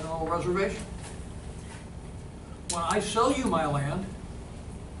called a mineral reservation. When I sell you my land,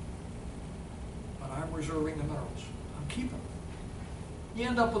 but I'm reserving the minerals, I'm keeping them. You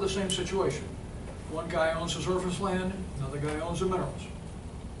end up with the same situation. One guy owns the surface land, another guy owns the minerals.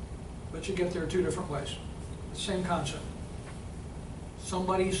 But you get there two different ways. Same concept.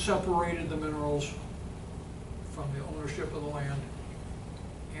 Somebody separated the minerals from the ownership of the land.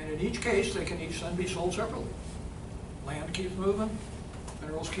 And in each case, they can each then be sold separately. Land keeps moving,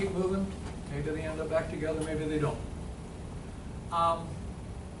 minerals keep moving. Maybe they end up back together, maybe they don't.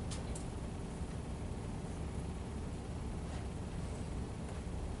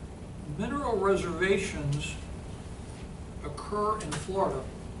 Mineral reservations occur in Florida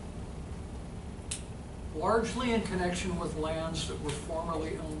largely in connection with lands that were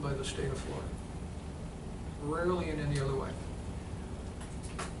formerly owned by the state of Florida. Rarely in any other way.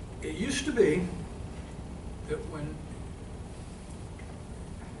 It used to be that when,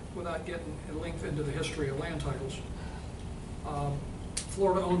 without getting a length into the history of land titles,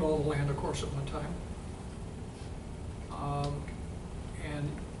 Florida owned all the land, of course, at one time.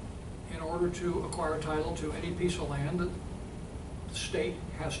 And in order to acquire title to any piece of land, the state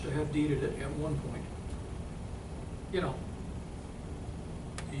has to have deeded it at one point. You know,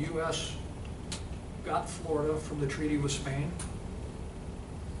 the U.S. got Florida from the treaty with Spain,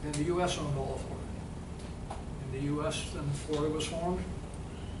 and the U.S. owned all of Florida. In the U.S., then Florida was formed,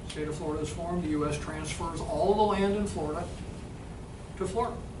 the state of Florida was formed, the U.S. transfers all the land in Florida to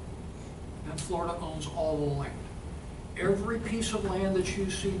Florida, and Florida owns all the land. Every piece of land that you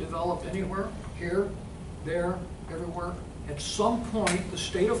see developed anywhere, here, there, everywhere, at some point, the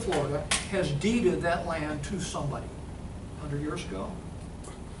state of Florida has deeded that land to somebody. 100 years ago,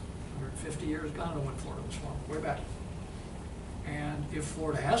 150 years ago, I don't know when Florida was formed, way back. And if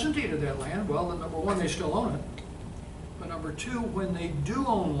Florida hasn't deeded that land, well, then number one, they still own it. But number two, when they do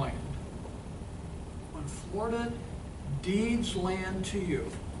own land, when Florida deeds land to you,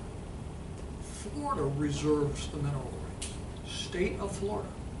 Florida reserves the mineral rights. State of Florida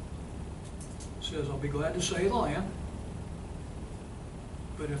says, I'll be glad to sell you the land,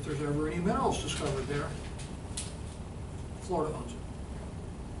 but if there's ever any minerals discovered there, Florida owns it.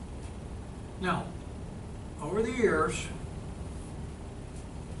 Now, over the years,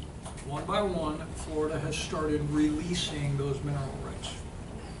 one by one, Florida has started releasing those mineral rights.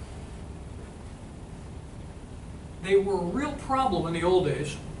 They were a real problem in the old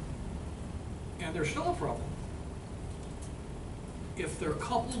days, and they're still a problem if they're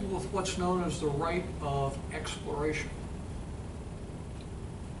coupled with what's known as the right of exploration.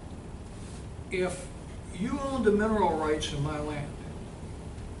 If you own the mineral rights in my land,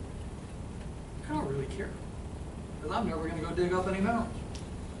 I don't really care, because I'm never going to go dig up any minerals.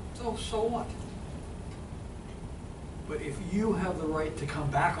 So what? But if you have the right to come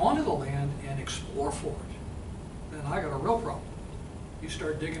back onto the land and explore for it, then I got a real problem. You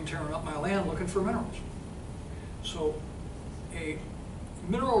start digging, tearing up my land, looking for minerals. So a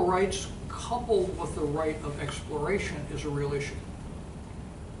mineral rights coupled with the right of exploration is a real issue.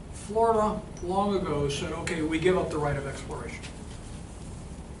 Florida, long ago, said, okay, we give up the right of exploration.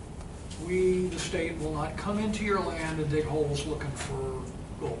 We, the state, will not come into your land and dig holes looking for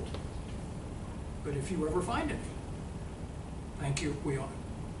gold. But if you ever find any, thank you, we own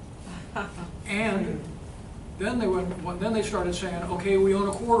it. And then they started saying, okay, we own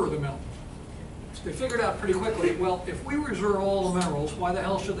a quarter of the mineral. So they figured out pretty quickly, well, if we reserve all the minerals, why the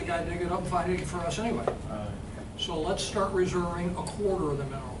hell should the guy dig it up and find it for us anyway? So let's start reserving a quarter of the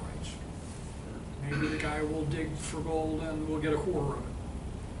mineral rights. Maybe the guy will dig for gold and we'll get a quarter of it.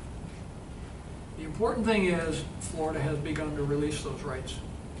 The important thing is Florida has begun to release those rights.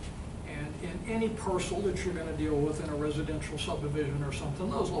 And in any parcel that you're going to deal with in a residential subdivision or something,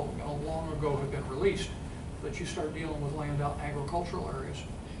 those long ago have been released. But you start dealing with land out in agricultural areas,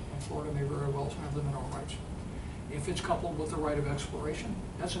 and Florida may very well have the mineral rights. If it's coupled with the right of exploration,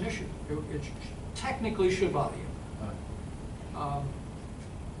 that's an issue. It technically should bother you.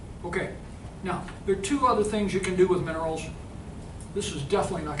 Okay, now, there are two other things you can do with minerals. This is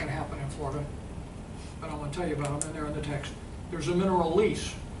definitely not going to happen in Florida, but I want to tell you about them, and they're in the text. There's a mineral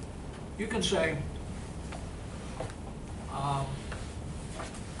lease. You can say,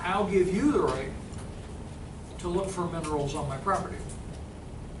 I'll give you the right to look for minerals on my property.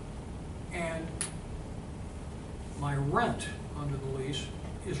 And my rent under the lease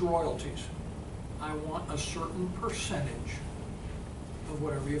is royalties. I want a certain percentage of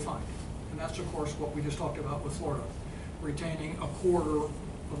whatever you find. And that's, of course, what we just talked about with Florida, retaining a quarter of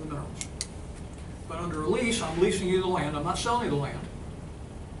the minerals. But under a lease, I'm leasing you the land, I'm not selling you the land.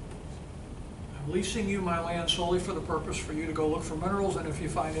 I'm leasing you my land solely for the purpose for you to go look for minerals, and if you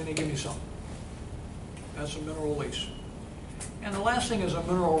find any, give me some. That's a mineral lease. And the last thing is a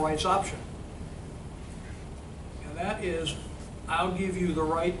mineral rights option. And that is, I'll give you the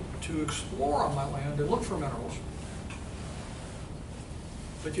right to explore on my land and look for minerals,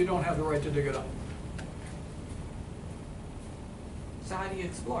 but you don't have the right to dig it up. So how do you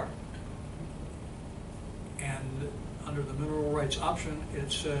explore? And under the mineral rights option,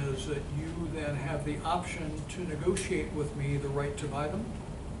 it says that you then have the option to negotiate with me the right to buy them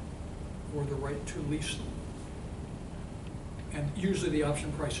or the right to lease them. And usually the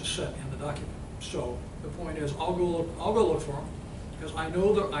option price is set in the document. So the point is, I'll go look for them, because I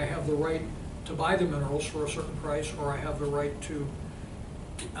know that I have the right to buy the minerals for a certain price, or I have the right to,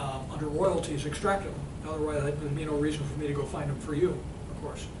 under royalties, extract them. Otherwise, there'd be no reason for me to go find them for you, of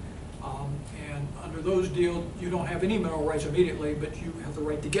course. And under those deals, you don't have any mineral rights immediately, but you have the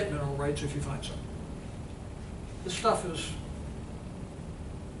right to get mineral rights if you find some. This stuff is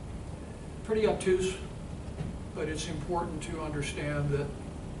pretty obtuse, but it's important to understand that,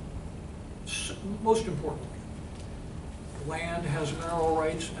 most importantly, land has mineral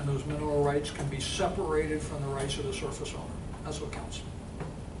rights, and those mineral rights can be separated from the rights of the surface owner. That's what counts.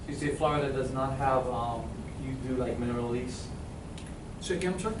 You say Florida does not have, you do like mineral leaks? Say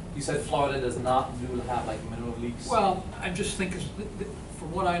again, sir? You said Florida does not have like mineral leaks? Well, I just think,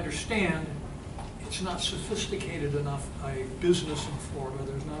 from what I understand, it's not sophisticated enough a business in Florida.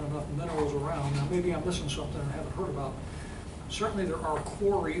 There's not enough minerals around. Now, maybe I'm missing something I haven't heard about. Certainly there are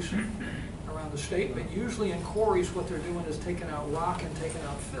quarries around the state, but usually in quarries what they're doing is taking out rock and taking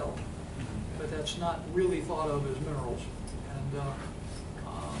out fill. But that's not really thought of as minerals.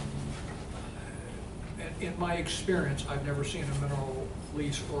 And in my experience, I've never seen a mineral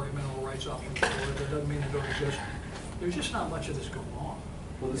lease or a mineral rights option for Florida. That doesn't mean they don't exist. There's just not much of this going on.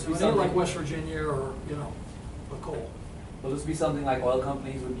 Will this It be ain't something like West Virginia or, a coal. Will this be something like oil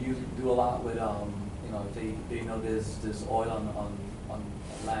companies would do a lot with, if they know there's oil on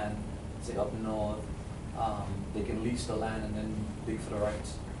land, say up north, they can lease the land and then dig for the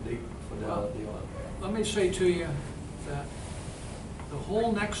rights, dig for the oil. Let me say to you that the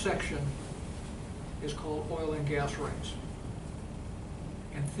whole next section is called oil and gas rights.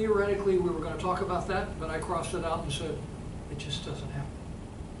 And theoretically, we were going to talk about that, but I crossed it out and said, it just doesn't happen.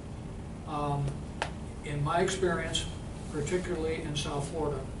 In my experience, particularly in South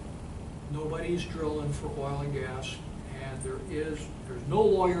Florida, nobody's drilling for oil and gas, and there's no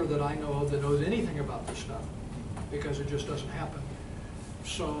lawyer that I know of that knows anything about this stuff, because it just doesn't happen.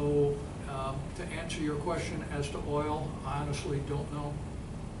 So to answer your question as to oil, I honestly don't know.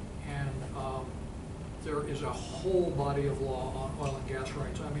 And there is a whole body of law on oil and gas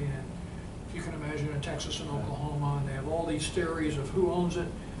rights. I mean, if you can imagine in Texas and Oklahoma, and they have all these theories of who owns it,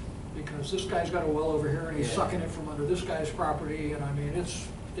 because this guy's got a well over here and he's sucking it from under this guy's property, and I mean, it's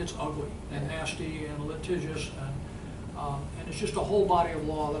ugly and nasty and litigious, and it's just a whole body of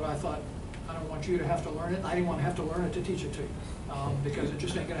law that I thought, I don't want you to have to learn it. I didn't want to have to learn it to teach it to you, because it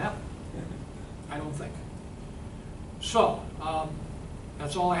just ain't gonna happen, I don't think. So,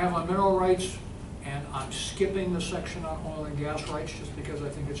 that's all I have on mineral rights, and I'm skipping the section on oil and gas rights just because I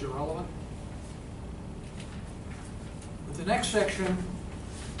think it's irrelevant. But the next section,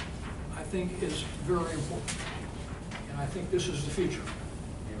 I think, is very important, and I think this is the future.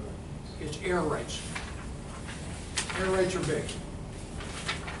 It's air rights. Air rights are big.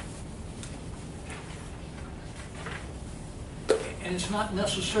 And it's not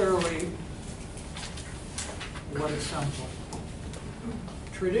necessarily what it sounds like.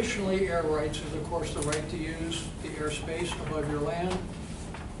 Traditionally, air rights is, of course, the right to use the airspace above your land.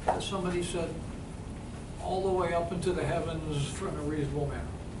 As somebody said, all the way up into the heavens for in a reasonable manner.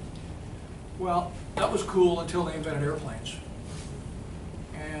 Well, that was cool until they invented airplanes.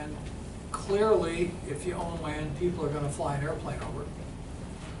 And clearly, if you own land, people are going to fly an airplane over it.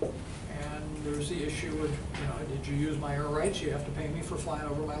 And there's the issue of, did you use my air rights? You have to pay me for flying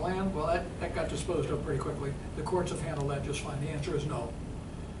over my land? Well, that got disposed of pretty quickly. The courts have handled that just fine. The answer is no.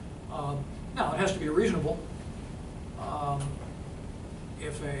 Now, it has to be reasonable.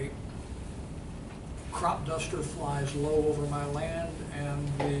 If a crop duster flies low over my land and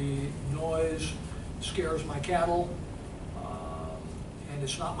the noise scares my cattle, and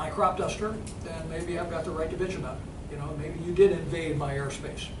it's not my crop duster, then maybe I've got the right to bitch about it. Maybe you did invade my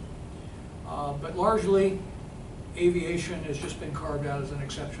airspace. But largely, aviation has just been carved out as an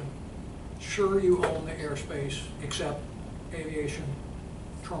exception. Sure, you own the airspace, except aviation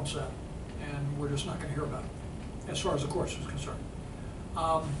trumps that. and we're just not gonna hear about it, as far as the course is concerned.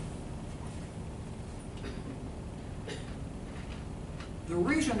 The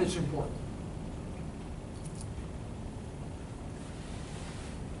reason it's important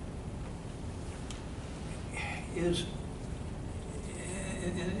is,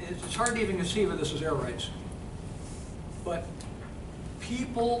 it's hard to even conceive of this as air rights, but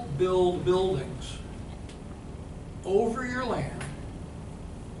people build buildings over your land,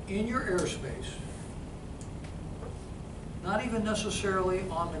 in your airspace, not even necessarily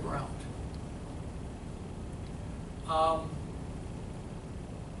on the ground.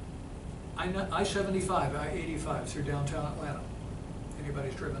 I-75, I-85 through downtown Atlanta.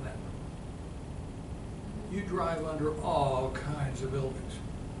 Anybody's driven that? You drive under all kinds of buildings.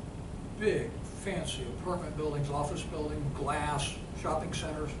 Big, fancy apartment buildings, office buildings, glass, shopping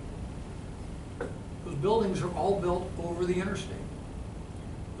centers. Those buildings are all built over the interstate.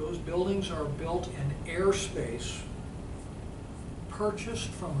 Those buildings are built in airspace purchased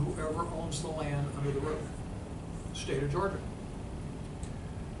from whoever owns the land under the road, state of Georgia.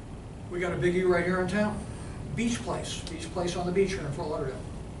 We got a biggie right here in town, Beach Place on the beach here in Fort Lauderdale.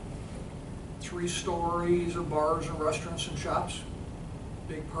 3 stories of bars and restaurants and shops,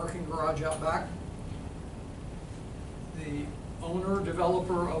 big parking garage out back. The owner,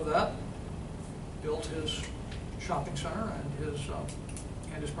 developer of that built his shopping center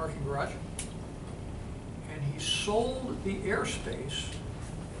and his parking garage. And he sold the airspace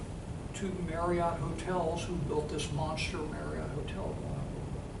to Marriott Hotels, who built this monster Marriott Hotel.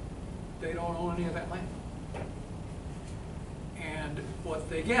 They don't own any of that land. And what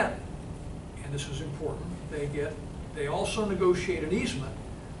they get, and this is important, they also negotiate an easement.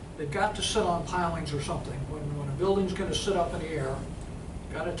 They've got to sit on pilings or something. When a building's going to sit up in the air,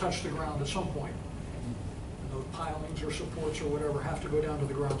 got to touch the ground at some point. And those pilings or supports or whatever have to go down to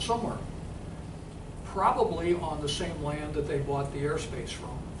the ground somewhere. Probably on the same land that they bought the airspace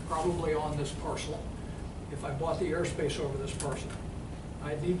from. Probably on this parcel. If I bought the airspace over this parcel,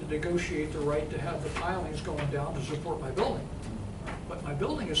 I'd need to negotiate the right to have the pilings going down to support my building. But my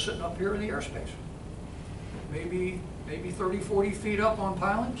building is sitting up here in the airspace. Maybe 30, 40 feet up on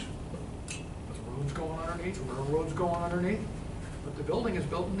pilings. But the road's going underneath, the railroad's going underneath. But the building is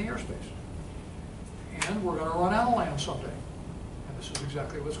built in the airspace. And we're going to run out of land someday. And this is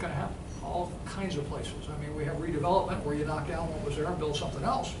exactly what's going to happen. All kinds of places. I mean, we have redevelopment where you knock down what was there and build something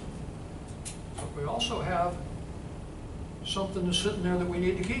else. But we also have something that's sitting there that we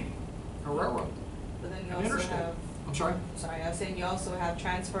need to keep, a railroad, But then you an also interstate. have, I'm sorry? I was saying you also have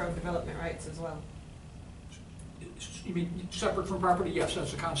transfer of development rights as well. You mean separate from property? Yes,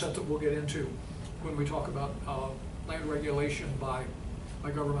 that's a concept that we'll get into when we talk about land regulation by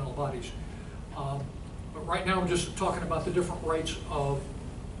governmental bodies. But right now, I'm just talking about the different rights of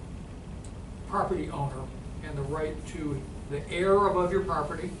property owner and the right to the air above your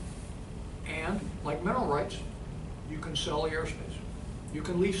property, and like mineral rights, you can sell the airspace. You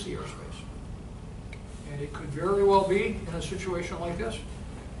can lease the airspace. And it could very well be, in a situation like this,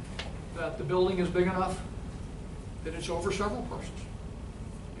 that the building is big enough that it's over several parcels.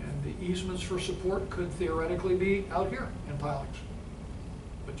 And the easements for support could theoretically be out here in pilings.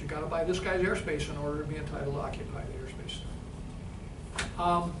 But you gotta buy this guy's airspace in order to be entitled to occupy the airspace.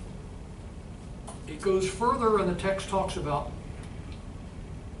 It goes further, and the text talks about,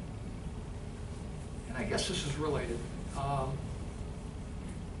 and I guess this is related,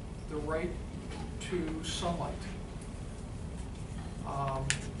 the right to sunlight.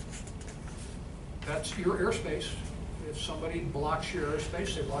 That's your airspace. If somebody blocks your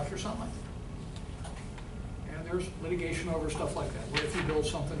airspace, they block your sunlight. And there's litigation over stuff like that. What if you build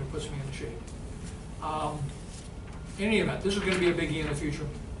something that puts me in the shade? In any event, this is going to be a biggie in the future.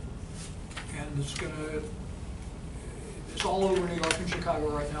 And it's all over New York and Chicago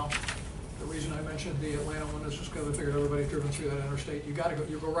right now. The reason I mentioned the Atlanta one is just because I figured everybody's driven through that interstate. You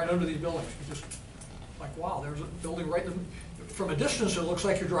go right under these buildings. You just, like, wow, there's a building right in the, from a distance it looks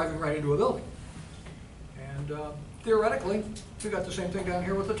like you're driving right into a building. And theoretically, we got the same thing down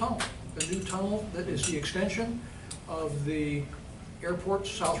here with the tunnel. The new tunnel that is the extension of the airport's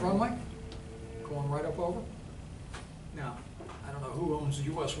south runway, going right up over. Now, I don't know who owns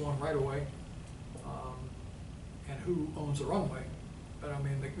the US 1 right away, and who owns the runway, but I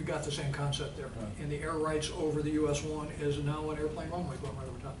mean, we got the same concept there. And the air rights over the US 1 is now an airplane runway going right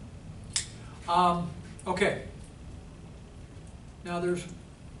over top. Okay. Now there's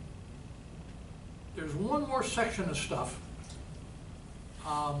one more section of stuff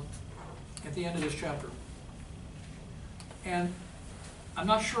at the end of this chapter. And I'm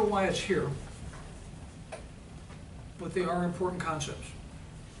not sure why it's here, but they are important concepts.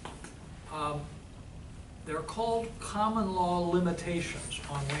 They're called common law limitations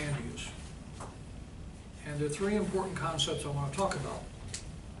on land use. And there are three important concepts I want to talk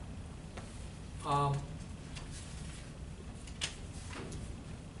about.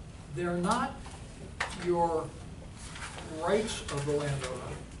 They're not your rights of the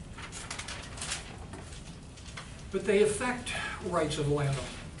landowner, but they affect rights of the landowner.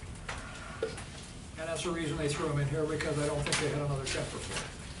 And that's the reason they threw them in here, because I don't think they had another chapter for it.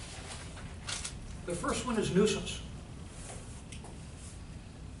 The first one is nuisance.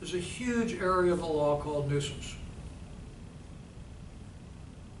 There's a huge area of the law called nuisance.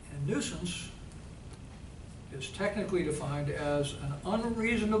 And nuisance is technically defined as an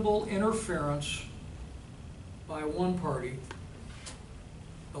unreasonable interference by one party,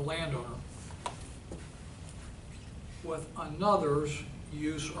 the landowner, with another's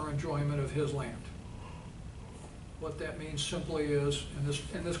use or enjoyment of his land. What that means simply is,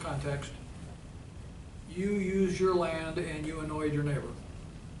 in this context, you use your land and you annoyed your neighbor.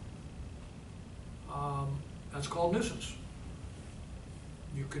 That's called nuisance.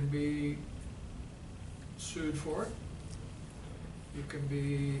 You can be sued for it. You can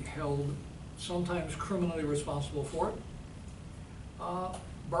be held sometimes criminally responsible for it.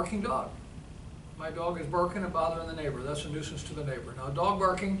 Barking dog. My dog is barking and bothering the neighbor. That's a nuisance to the neighbor. Now, dog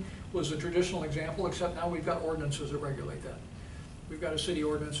barking was a traditional example, except now we've got ordinances that regulate that. We've got a city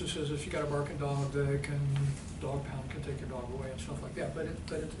ordinance that says if you got a barking dog, dog pound can take your dog away and stuff like that. But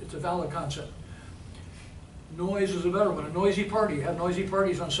it's a valid concept. Noise is a better one. A noisy party. You have noisy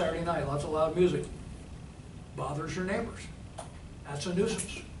parties on Saturday night. Lots of loud music. Bothers your neighbors. That's a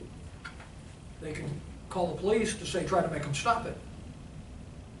nuisance. They can call the police to say try to make them stop it.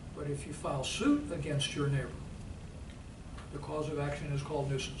 But if you file suit against your neighbor, the cause of action is called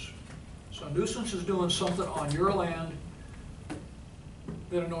nuisance. So nuisance is doing something on your land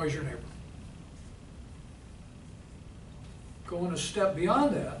that annoys your neighbor. Going a step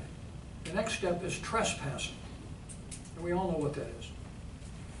beyond that, the next step is trespassing. And we all know what that is.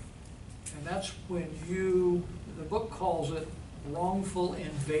 And that's when the book calls it wrongful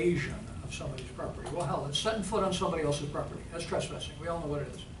invasion of somebody's property. Well, hell, it's setting foot on somebody else's property. That's trespassing. We all know what it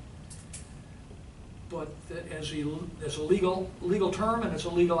is. But as a legal term, and it's a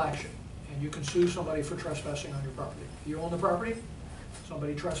legal action. And you can sue somebody for trespassing on your property. If you own the property,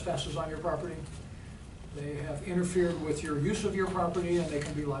 somebody trespasses on your property, they have interfered with your use of your property, and they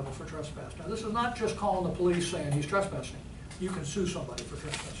can be liable for trespass. Now, this is not just calling the police saying he's trespassing. You can sue somebody for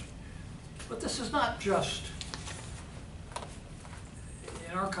trespassing. But this is not just,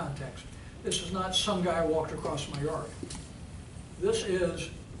 in our context, this is not some guy walked across my yard. This is,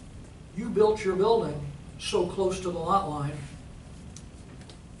 you built your building so close to the lot line,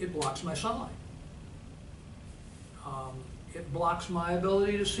 it blocks my sunlight. It blocks my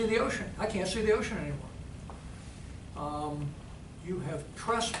ability to see the ocean. I can't see the ocean anymore. You have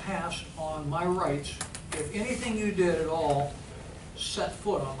trespassed on my rights if anything you did at all set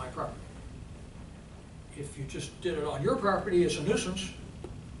foot on my property. If you just did it on your property, it's a nuisance.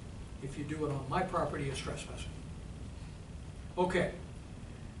 If you do it on my property, it's trespassing. Okay.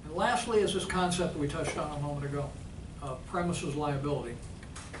 And lastly is this concept that we touched on a moment ago, premises liability.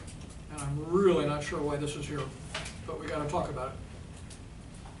 And I'm really not sure why this is here, but we got to talk about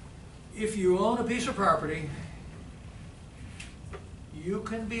it. If you own a piece of property, you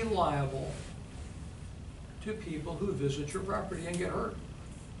can be liable to people who visit your property and get hurt,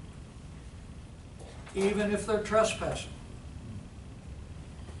 even if they're trespassing.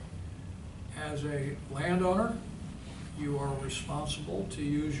 As a landowner, you are responsible to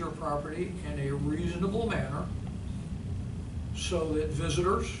use your property in a reasonable manner so that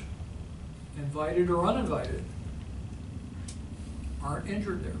visitors, invited or uninvited, aren't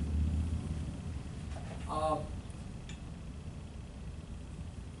injured there.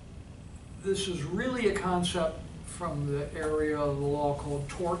 This is really a concept from the area of the law called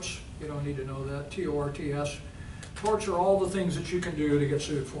torts. You don't need to know that, T-O-R-T-S. Torts are all the things that you can do to get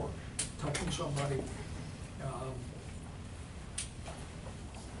sued for. Touching somebody.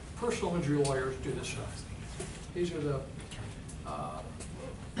 Personal injury lawyers do this stuff. These are the,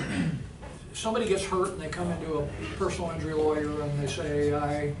 somebody gets hurt and they come into a personal injury lawyer and they say,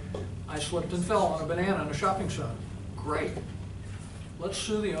 I slipped and fell on a banana in a shopping center. Great. Let's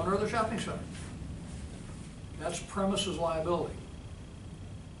sue the owner of the shopping center. That's premises liability.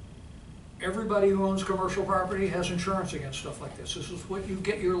 Everybody who owns commercial property has insurance against stuff like this. This is what you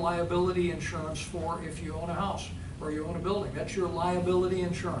get your liability insurance for if you own a house or you own a building. That's your liability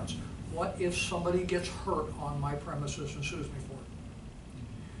insurance. What if somebody gets hurt on my premises and sues me for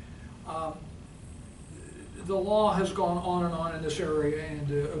it? the law has gone on and on in this area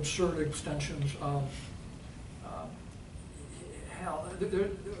into absurd extensions. Hell,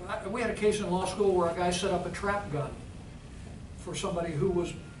 we had a case in law school where a guy set up a trap gun for somebody who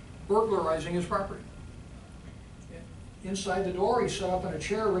was burglarizing his property. Inside the door, he set up in a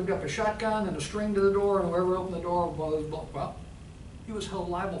chair, rigged up a shotgun and a string to the door, and whoever opened the door, well, he was held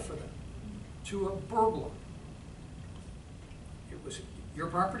liable for that, to a burglar. It was your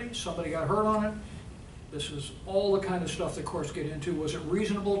property, somebody got hurt on it. This is all the kind of stuff the courts get into. Was it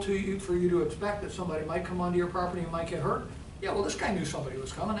reasonable to you, for you to expect that somebody might come onto your property and might get hurt? Yeah, well, this guy knew somebody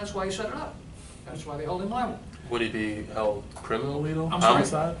was coming, that's why he set it up. That's why they held him liable. Would he be held criminally though? I'm sorry?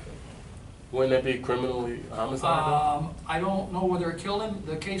 Homicide? Wouldn't that be criminally homicide though? I don't know whether it killed him.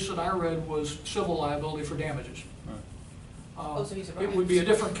 The case that I read was civil liability for damages. Oh, so he's a It would be a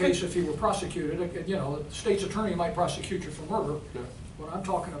different case if he were prosecuted. You know, the state's attorney might prosecute you for murder. Yeah. What I'm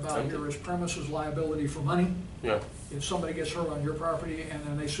talking about here is premises liability for money. Yeah. If somebody gets hurt on your property and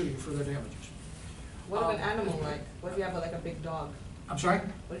then they sue you for their damages. What if an animal, like, what if you have like a big dog? I'm sorry?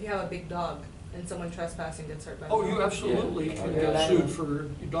 What if you have a big dog and someone trespassing gets hurt by the Oh, dog? you absolutely Yeah. can Yeah. get sued for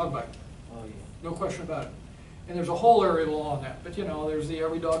dog bite. Oh, yeah. No question about it. And there's a whole area of law on that. But you know, there's the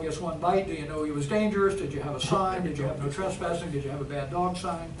every dog gets one bite. Do you know he was dangerous? Did you have a sign? Did you have no trespassing? Did you have a bad dog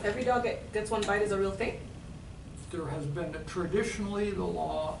sign? Every dog gets one bite is a real thing? There has been traditionally the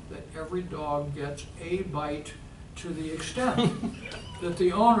law that every dog gets a bite to the extent that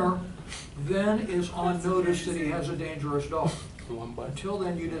the owner then is on notice that he has a dangerous dog. One bite. Until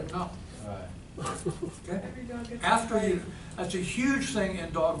then, you didn't know. Right. Okay? Every dog gets After one you, bite. that's a huge thing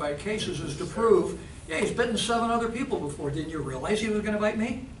in dog bite cases, is to prove, yeah, he's bitten 7 other people before. Didn't you realize he was gonna bite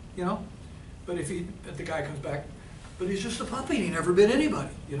me? You know? But if the guy comes back, but he's just a puppy and he never bit anybody,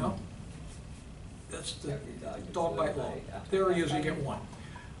 you know? That's the dog bite law. There you usually get 1.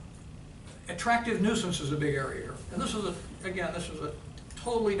 Attractive nuisance is a big area here. And this is a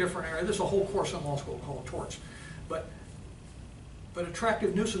totally different area. There's a whole course in law school called torts. But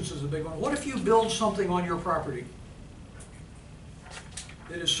attractive nuisance is a big one. What if you build something on your property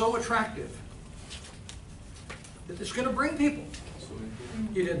that is so attractive that it's going to bring people?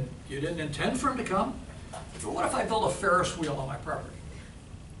 You didn't intend for them to come. But what if I build a Ferris wheel on my property?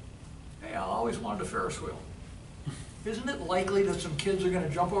 Hey, I always wanted a Ferris wheel. Isn't it likely that some kids are going to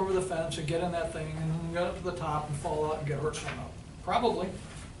jump over the fence and get in that thing and get up to the top and fall out and get hurt somehow? Probably.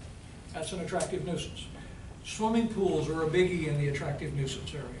 That's an attractive nuisance. Swimming pools are a biggie in the attractive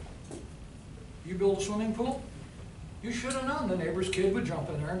nuisance area. You build a swimming pool, you should have known the neighbor's kid would jump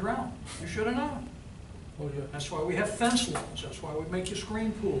in there and drown. You should have known. Well, yeah, that's why we have fence laws. That's why we make you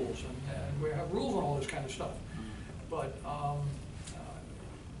screen pools, and we have rules on all this kind of stuff. But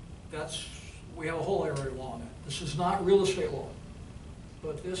we have a whole area of law on that. This is not real estate law,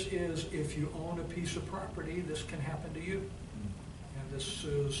 but this is, if you own a piece of property, this can happen to you. And this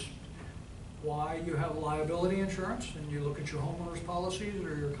is why you have liability insurance, and you look at your homeowner's policies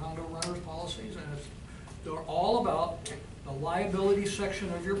or your condo renter's policies, and they're all about the liability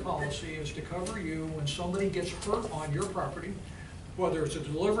section of your policy is to cover you when somebody gets hurt on your property, whether it's a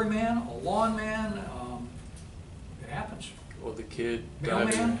delivery man, a lawn man, it happens. Or the kid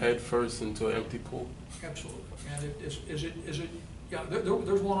Mailman? diving head first into an empty pool. Absolutely. And yeah,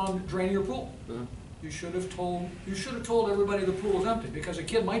 there's one on draining your pool. Mm-hmm. You should have told everybody the pool is empty, because a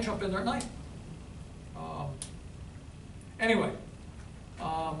kid might jump in there at night. Anyway,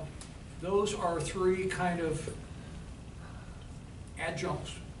 those are 3 kind of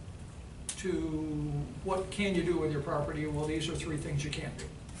adjuncts to what can you do with your property. Well, these are 3 things you can't do.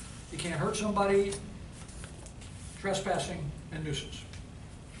 You can't hurt somebody, trespassing, and nuisance.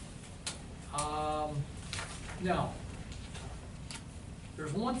 Now,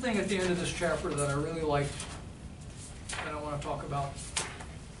 there's one thing at the end of this chapter that I really liked that I want to talk about,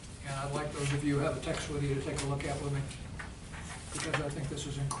 and I'd like those of you who have a text with you to take a look at with me, because I think this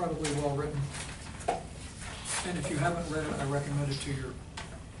is incredibly well written. And if you haven't read it, I recommend it to you.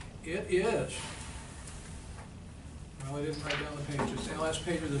 It is, well, I didn't write down the page, it's the last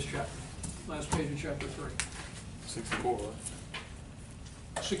page of this chapter, last page of chapter 3. 64,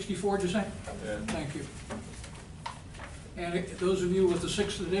 right? 64, did you say? Yeah. Thank you. And those of you with the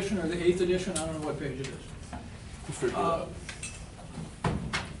 6th edition or the 8th edition, I don't know what page it is. We'll figure it out.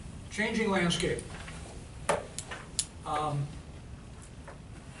 Changing landscape.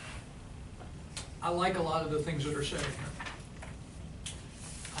 I like a lot of the things that are said in here.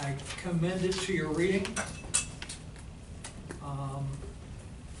 I commend it to your reading.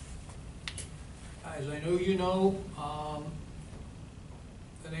 As I know you know,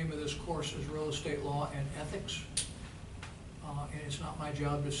 the name of this course is Real Estate Law and Ethics. and it's not my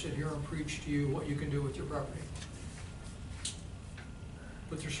job to sit here and preach to you what you can do with your property.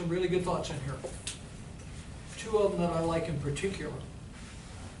 But there's some really good thoughts in here. Two of them that I like in particular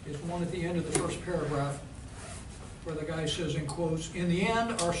is one at the end of the first paragraph, where the guy says in quotes, "In the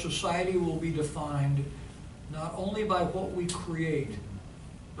end, our society will be defined not only by what we create,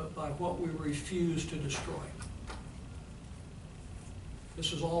 but by what we refuse to destroy."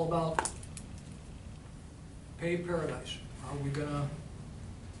 This is all about paved paradise. Are we gonna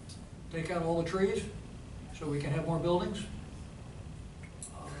take out all the trees so we can have more buildings?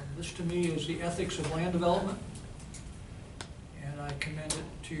 This to me is the ethics of land development, and I commend it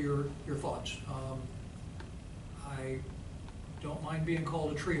to your thoughts. I don't mind being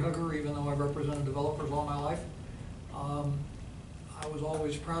called a tree hugger, even though I've represented developers all my life. I was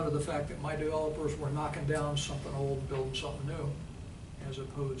always proud of the fact that my developers were knocking down something old and building something new, as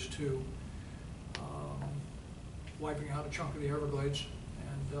opposed to wiping out a chunk of the Everglades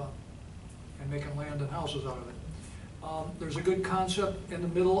and making land and houses out of it. There's a good concept in the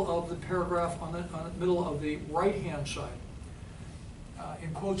middle of the paragraph, on the middle of the right-hand side.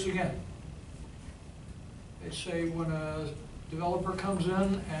 In quotes again, they say when a developer comes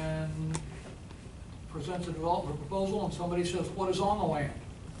in and presents a development proposal and somebody says, "What is on the land?"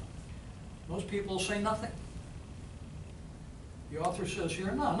 Most people say nothing. The author says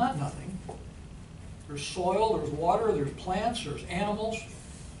here, no, not nothing. There's soil, there's water, there's plants, there's animals.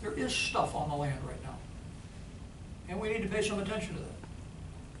 There is stuff on the land right now. And we need to pay some attention to that.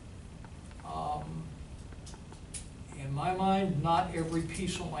 In my mind, not every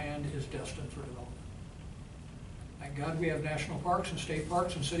piece of land is destined for development. Thank God we have national parks and state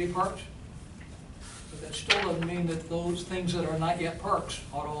parks and city parks. But that still doesn't mean that those things that are not yet parks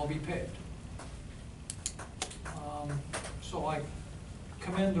ought to all be paved. So I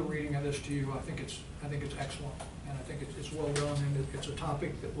commend the reading of this to you. I think it's excellent, and I think it's well done, and it's a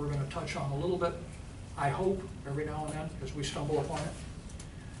topic that we're going to touch on a little bit, I hope, every now and then, as we stumble upon it.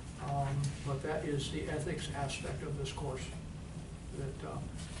 But that is the ethics aspect of this course that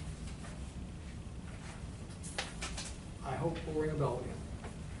I hope will ring a bell with you.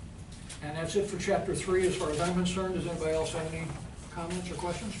 And that's it for chapter 3 as far as I'm concerned. Does anybody else have any comments or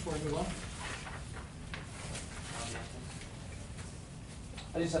questions before we move on?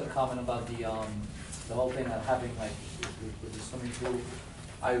 I just had a comment about the whole thing of having like with the swimming pool.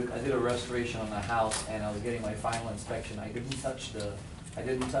 I did a restoration on the house and I was getting my final inspection. I didn't touch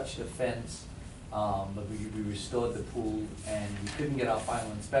the fence, but we restored the pool and we couldn't get our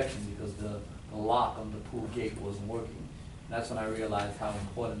final inspection because the lock on the pool gate wasn't working. And that's when I realized how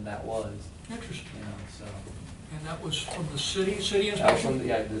important that was. Interesting. You know, so. And that was from the city inspection? That was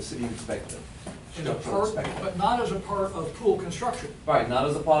from the city inspector. As a part, but not as a part of pool construction. Right, not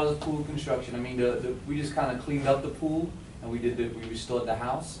as a part of the pool construction. I mean, we just kind of cleaned up the pool and we restored the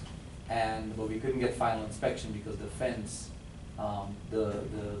house, but we couldn't get final inspection because the fence,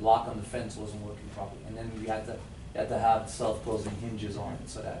 the lock on the fence wasn't working properly. And then we had to have self-closing hinges on it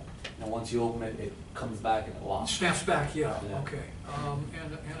so that, you know, once you open it, it comes back and it locks. Snaps back, yeah, Yeah. okay.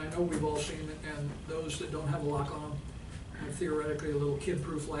 And I know we've all seen it, and those that don't have a lock on them have theoretically a little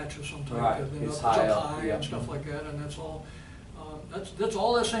kid-proof latch of some type. Right, that then it's up high up up, high yeah. and stuff like that, and that's all, that's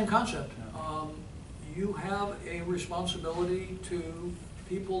all that same concept. Yeah. You have a responsibility to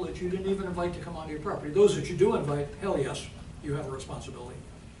people that you didn't even invite to come onto your property. Those that you do invite, hell yes, you have a responsibility.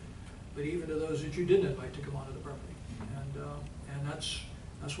 But even to those that you didn't invite to come onto the property. And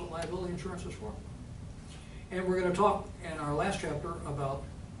that's what liability insurance is for. And we're going to talk in our last chapter about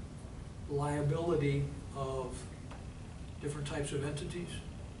liability of different types of entities,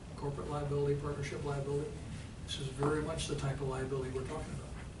 corporate liability, partnership liability. This is very much the type of liability we're talking about.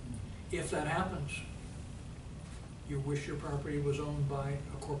 If that happens, you wish your property was owned by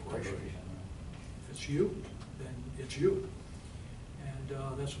a corporation. If it's you, then it's you. And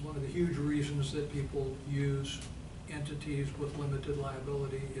that's one of the huge reasons that people use entities with limited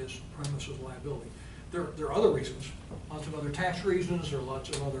liability is premises liability. There are other reasons, lots of other tax reasons, there are lots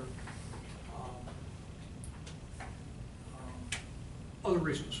of other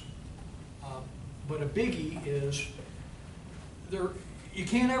reasons. But a biggie is you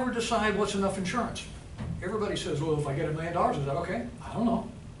can't ever decide what's enough insurance. Everybody says, well, if I get $1 million, is that okay? I don't know.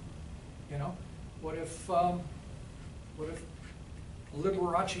 You know, what if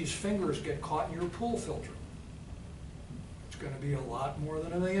Liberace's fingers get caught in your pool filter? It's going to be a lot more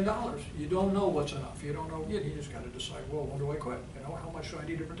than $1 million. You don't know what's enough. You don't know. You just got to decide, well, when do I quit? You know, how much do I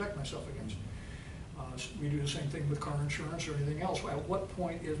need to protect myself against? We do the same thing with car insurance or anything else. At what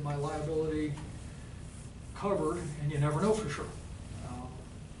point is my liability covered? And you never know for sure.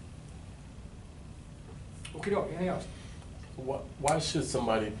 Okay, anything else? why should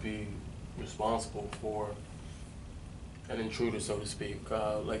somebody be responsible for an intruder, so to speak?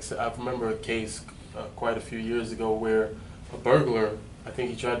 Like, so I remember a case quite a few years ago where a burglar, I think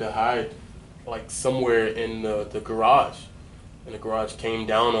he tried to hide like somewhere in the garage, and the garage came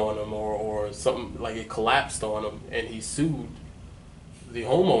down on him, or something, like it collapsed on him, and he sued the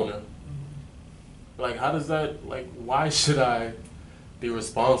homeowner. Like, how does that, like, why should I be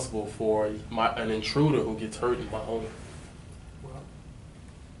responsible for an intruder who gets hurt in my home? Well,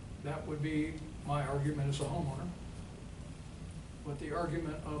 that would be my argument as a homeowner. But the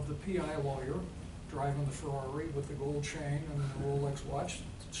argument of the PI lawyer driving the Ferrari with the gold chain and the Rolex watch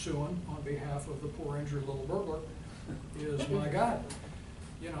suing on behalf of the poor injured little burglar is, my God,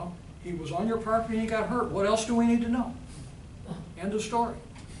 you know, he was on your property and he got hurt. What else do we need to know? End of story.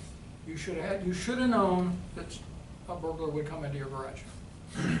 You should have known that a burglar would come into your garage.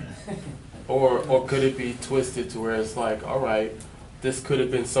 Or could it be twisted to where it's like, all right, this could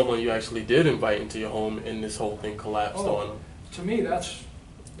have been someone you actually did invite into your home, and this whole thing collapsed on them? To me, that's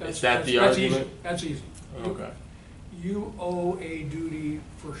Is that the that's argument? easy. That's easy. Okay. You owe a duty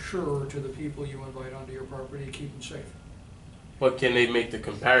for sure to the people you invite onto your property to keep them safe. But can they make the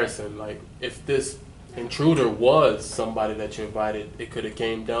comparison? Like, if this intruder was somebody that you invited, it could have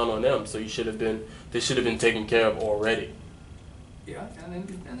came down on them. So they should have been taken care of already. Yeah,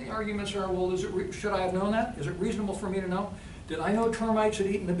 and the arguments are, well, should I have known that? Is it reasonable for me to know? Did I know termites had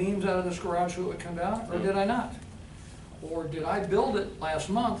eaten the beams out of this garage so it would come down, or did I not? Or did I build it last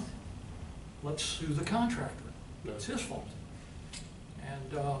month? Let's sue the contractor. It's his fault. And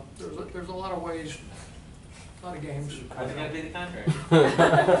there's a lot of ways, a lot of games. Why's it gotta be the contractor?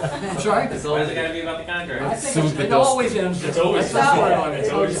 I'm sorry? Why's it gotta be about the I contractor? think it always ends. It's always that's the way on It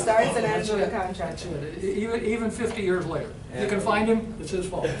it. starts and ends That's with a it. contract. That's it. Even 50 years later. You can find him, it's his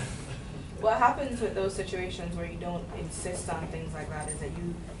fault. What happens with those situations where you don't insist on things like that is that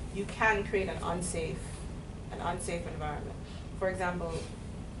you can create an unsafe environment. For example,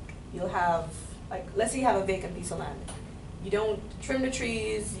 you'll have, like, let's say you have a vacant piece of land. You don't trim the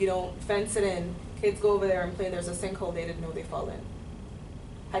trees, you don't fence it in. Kids go over there and play, there's a sinkhole, they didn't know they fall in.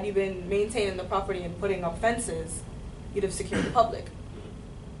 Had you been maintaining the property and putting up fences, you'd have secured the public.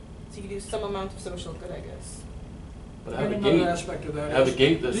 So you do some amount of social good, I guess. But have And a another gate. aspect of that Have a is,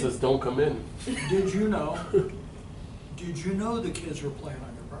 gate that says "Don't come in." Did you know the kids were playing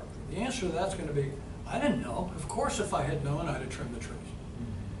on your property? The answer to that's going to be, I didn't know. Of course, if I had known, I'd have trimmed the trees.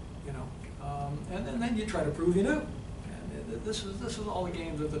 You know, and then you try to prove you knew. And this is all the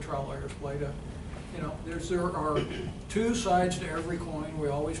games that the trial lawyers play to, you know. There are two sides to every coin we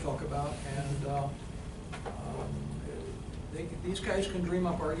always talk about, and these guys can dream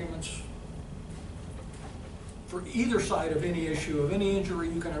up arguments for either side of any issue, of any injury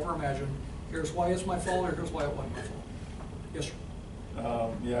you can ever imagine. Here's why it's my fault, or here's why it wasn't my fault. Yes, sir.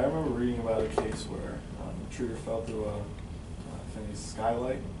 Yeah, I remember reading about a case where an intruder fell through a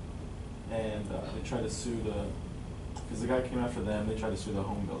skylight, and they tried to sue because the guy came after them, they tried to sue the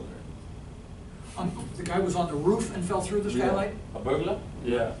home builder. The guy was on the roof and fell through the skylight? A burglar?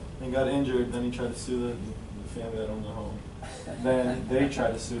 Yeah. And got injured, then he tried to sue the family that owned the home. Then they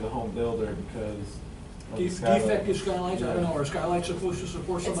tried to sue the home builder because of the skylight. Defective skylights? I don't know, are skylights supposed to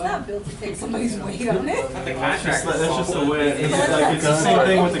support It's somebody? not built to take somebody's weight on it. Not the That's contractor's just fault. the way, it's the same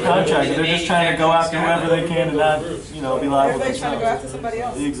thing with the contractor, they're just trying to go after whoever they can and not, be liable Everybody's trying to go after somebody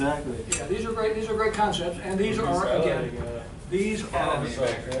else. Exactly. Yeah, these are great concepts, and these are, again, these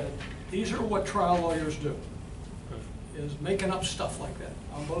are what trial lawyers do, is making up stuff like that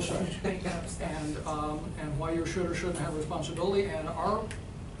on both sides. And why you should or shouldn't have responsibility, and our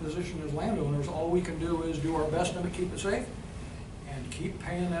position as landowners, all we can do is do our best to keep it safe and keep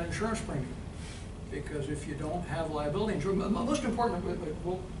paying that insurance premium. Because if you don't have liability insurance, most important,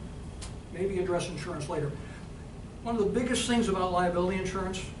 we'll maybe address insurance later. One of the biggest things about liability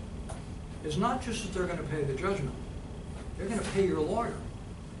insurance is not just that they're going to pay the judgment, they're going to pay your lawyer.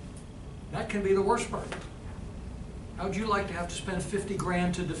 That can be the worst part. How'd you like to have to spend 50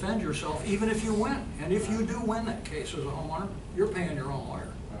 grand to defend yourself, even if you win? And if you do win that case as a homeowner, you're paying your own lawyer.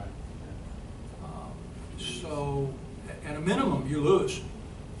 So, at a minimum, you lose,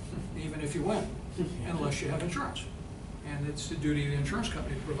 even if you win, unless you have insurance. And it's the duty of the insurance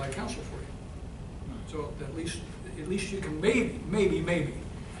company to provide counsel for you. So at least you can maybe,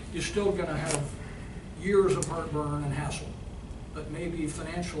 you're still gonna have years of heartburn and hassle. But maybe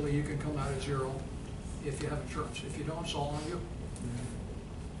financially you can come out at zero if you have insurance. If you don't, it's all on you.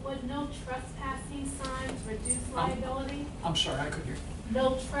 Would no trespassing signs reduce liability? I'm sorry, I couldn't hear.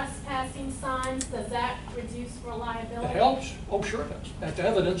 No trespassing signs, does that reduce It reliability? helps. Oh, sure it does. That's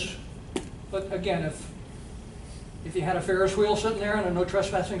evidence. But again, If you had a Ferris wheel sitting there and a no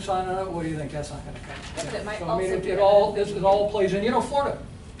trespassing sign on it, what do you think? That's not gonna count. Yeah, but it might So, I mean, also it be it that- all plays in. You know,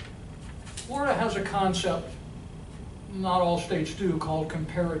 Florida has a concept, not all states do, called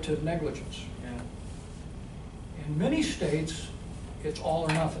comparative negligence. Yeah. In many states, it's all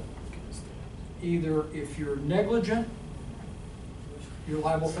or nothing. Either if you're negligent, you're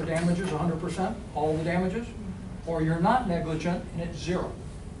liable for damages 100%, all the damages, or you're not negligent and it's 0.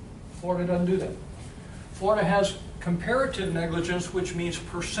 Florida doesn't do that. Florida has comparative negligence, which means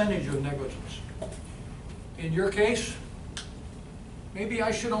percentage of negligence. In your case, maybe I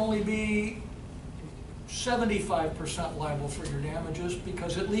should only be 75% liable for your damages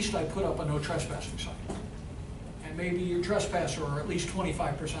because at least I put up a no trespassing sign. And maybe your trespasser are at least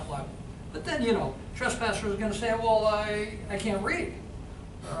 25% liable. But then, you know, trespasser is going to say, well, I can't read.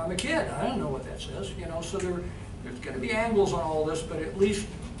 Or I'm a kid, I don't know what that says. You know, so there's going to be angles on all this, but at least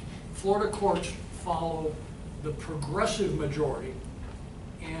Florida courts follow the progressive majority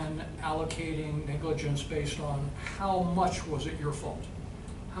in allocating negligence based on how much was it your fault.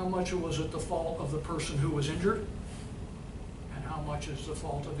 How much was it the fault of the person who was injured, and how much is the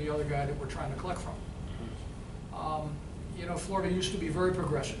fault of the other guy that we're trying to collect from. You know, Florida used to be very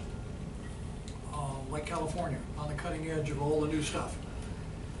progressive, like California, on the cutting edge of all the new stuff.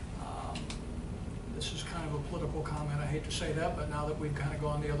 This is kind of a political comment, I hate to say that, but now that we've kind of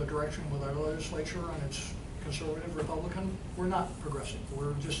gone the other direction with our legislature and it's conservative Republican, we're not progressive,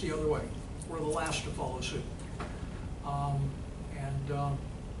 we're just the other way. We're the last to follow suit.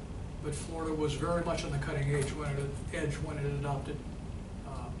 But Florida was very much on the cutting edge when it adopted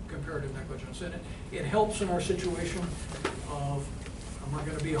comparative negligence. And it helps in our situation of, am I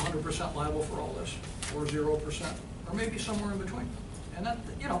going to be 100% liable for all this, or 0%, or maybe somewhere in between. And that,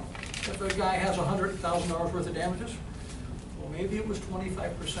 you know, if a guy has $100,000 worth of damages, well, maybe it was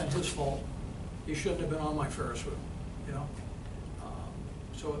 25% his fault. He shouldn't have been on my Ferris wheel, you know.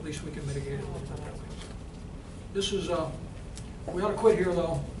 So at least we can mitigate it a little bit that way. This is, we ought to quit here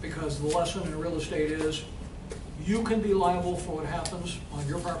though, because the lesson in real estate is you can be liable for what happens on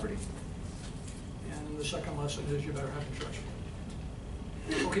your property. And the second lesson is you better have insurance.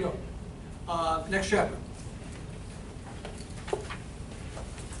 Okay, next chapter.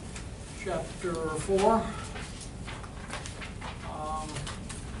 Chapter 4.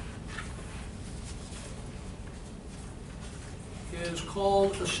 Is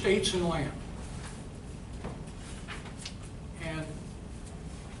called Estates and Land. And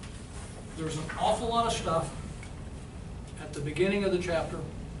there's an awful lot of stuff at the beginning of the chapter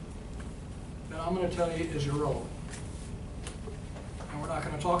that I'm going to tell you is irrelevant. And we're not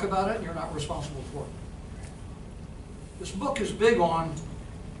going to talk about it, and you're not responsible for it. This book is big on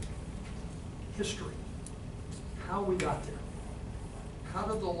history, how we got there. How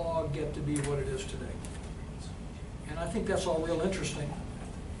did the law get to be what it is today? And I think that's all real interesting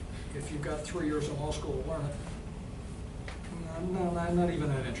if you've got 3 years in law school to learn it. No, not even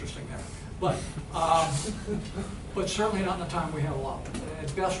that interesting there. But certainly not in the time we have allowed.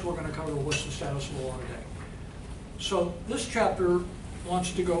 At best, we're going to cover what's the status of the law today. So this chapter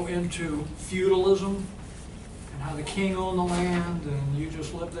wants to go into feudalism and how the king owned the land and you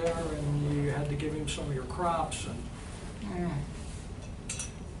just lived there and you had to give him some of your crops. And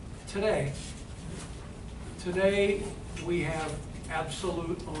Today, we have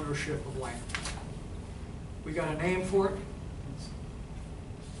absolute ownership of land. We got a name for it.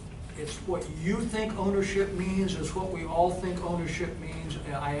 It's what you think ownership means, it's what we all think ownership means.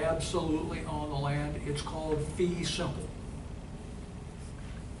 I absolutely own the land. It's called fee simple.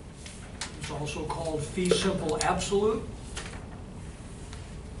 It's also called fee simple absolute.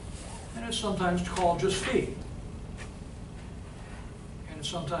 And it's sometimes called just fee. And it's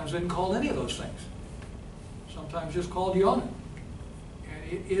sometimes isn't called any of those things. Sometimes just called you own it. And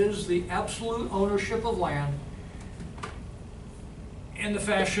it is the absolute ownership of land in the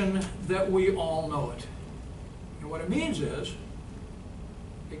fashion that we all know it. And what it means is,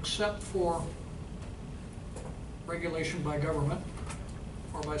 except for regulation by government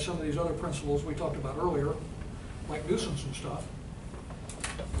or by some of these other principles we talked about earlier, like nuisance and stuff,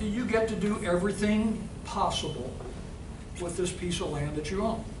 you get to do everything possible with this piece of land that you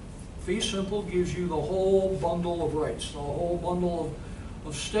own. Fee simple gives you the whole bundle of rights, the whole bundle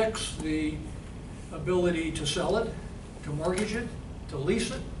of sticks, the ability to sell it, to mortgage it, to lease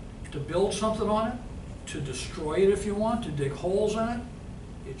it, to build something on it, to destroy it if you want, to dig holes in it.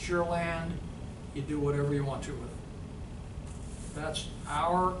 It's your land. You do whatever you want to with it. That's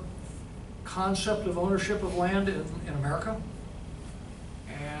our concept of ownership of land in America.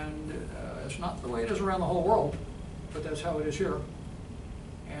 And it's not the way it is around the whole world, but that's how it is here.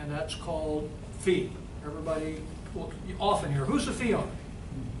 And that's called fee. Everybody will often hear, who's the fee owner?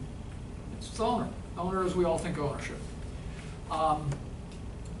 It's the owner. Owner, as we all think, ownership.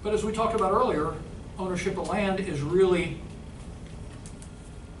 But as we talked about earlier, ownership of land is really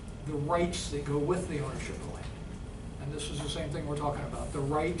the rights that go with the ownership of land. And this is the same thing we're talking about. The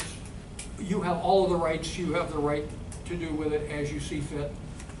rights, you have all of the rights, you have the right to do with it as you see fit,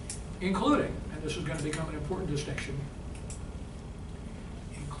 including, and this is going to become an important distinction,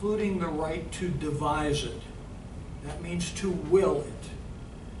 including the right to devise it. That means to will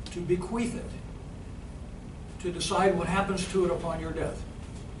it, to bequeath it, to decide what happens to it upon your death,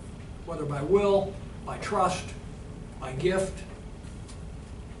 whether by will, by trust, by gift.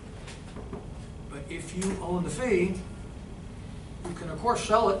 But if you own the fee, you can of course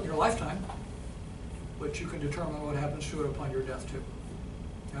sell it in your lifetime, but you can determine what happens to it upon your death too.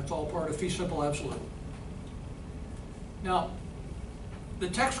 That's all part of fee simple absolute. Now, the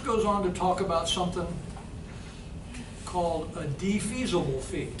text goes on to talk about something called a defeasible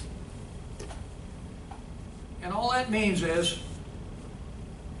fee. And all that means is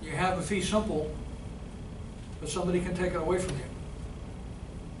you have a fee simple, but somebody can take it away from you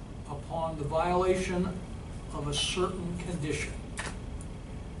upon the violation of a certain condition.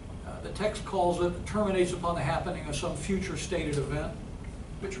 The text calls it, terminates upon the happening of some future stated event,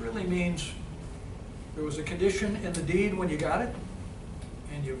 which really means there was a condition in the deed when you got it,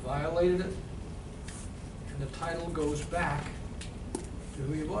 and you violated it, and the title goes back to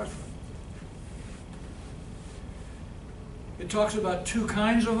who you bought it from. It talks about two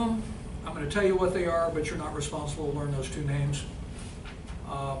kinds of them. I'm going to tell you what they are, but you're not responsible to learn those two names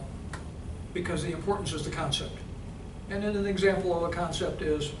because the importance is the concept. And then an example of a concept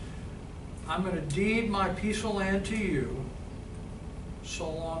is, I'm going to deed my piece of land to you so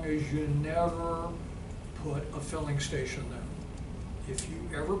long as you never put a filling station there. If you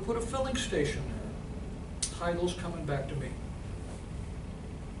ever put a filling station there, title's coming back to me.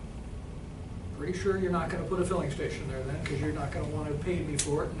 Pretty sure you're not going to put a filling station there then, because you're not going to want to pay me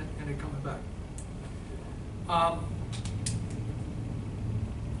for it and it coming back.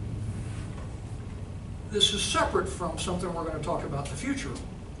 This is separate from something we're going to talk about in the future,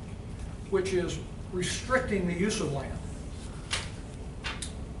 which is restricting the use of land.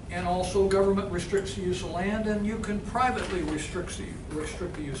 And also government restricts the use of land, and you can privately restrict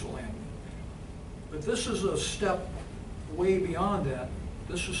the use of land. But this is a step way beyond that.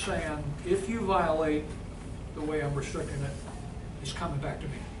 This is saying, if you violate the way I'm restricting it, it's coming back to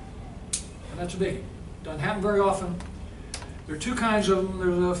me. And that's a biggie. Doesn't happen very often. There are two kinds of them.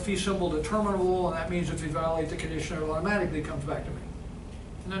 There's a fee simple determinable, and that means if you violate the condition, it automatically comes back to me.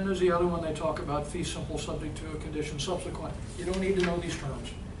 And then there's the other one they talk about, fee simple subject to a condition subsequent. You don't need to know these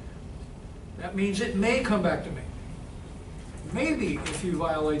terms. That means it may come back to me. Maybe if you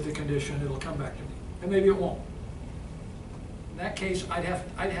violate the condition, it'll come back to me. And maybe it won't. In that case, I'd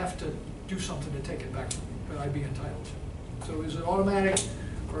have to do something to take it back from you, but I'd be entitled to. So is it automatic,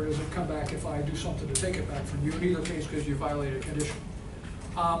 or does it come back if I do something to take it back from you? In either case, because you violated a condition.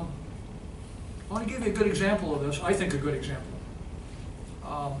 I want to give you a good example of this. I think a good example.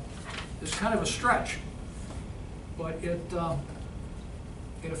 It's kind of a stretch, but it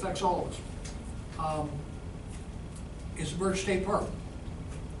affects all of us. It's Birch State Park.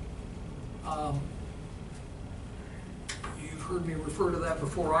 You've heard me refer to that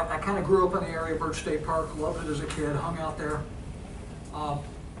before. I kind of grew up in the area of Birch State Park, loved it as a kid, hung out there.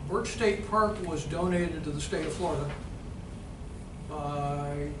 Birch State Park was donated to the state of Florida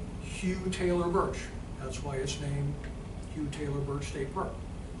by Hugh Taylor Birch. That's why it's named Hugh Taylor Birch State Park.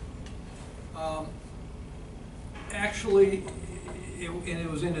 Actually, it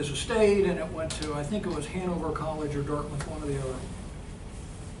was in his estate, and it went to, I think it was Hanover College or Dartmouth, one or the other.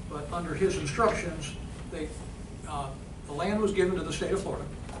 But under his instructions, the land was given to the state of Florida,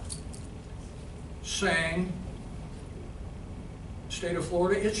 saying, state of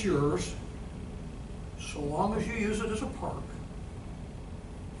Florida, it's yours, so long as you use it as a park,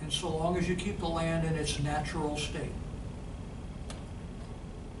 and so long as you keep the land in its natural state.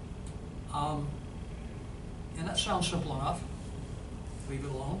 And that sounds simple enough. Leave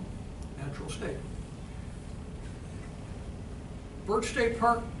it alone, natural state. Birch State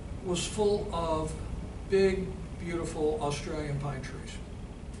Park was full of big, beautiful Australian pine trees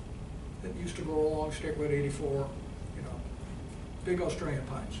that used to grow along State Road 84, you know, big Australian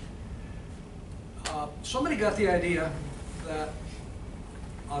pines. Somebody got the idea that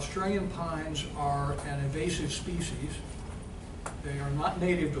Australian pines are an invasive species. They are not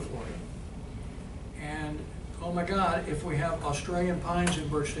native to Florida. And oh my God, if we have Australian pines in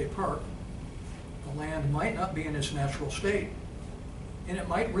Birch State Park, the land might not be in its natural state, and it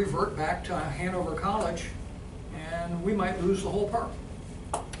might revert back to Hanover College and we might lose the whole park.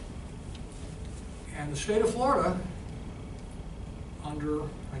 And the state of Florida, under,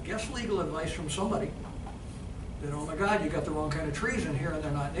 I guess, legal advice from somebody, that, oh my God, you got the wrong kind of trees in here and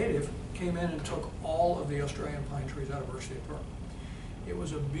they're not native, came in and took all of the Australian pine trees out of our state park. It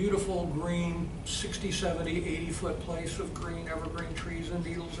was a beautiful green, 60, 70, 80-foot place of green, evergreen trees and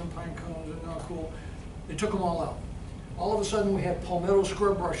needles and pine cones and all cool. They took them all out. All of a sudden we had palmetto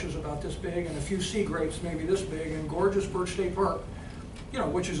scrub brushes about this big and a few sea grapes maybe this big and gorgeous Birch State Park, you know,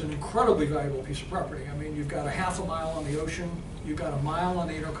 which is an incredibly valuable piece of property. I mean, you've got a half a mile on the ocean, you've got a mile on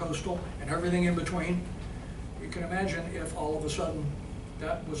the intercoastal and everything in between. You can imagine if all of a sudden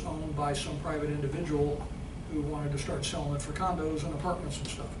that was owned by some private individual who wanted to start selling it for condos and apartments and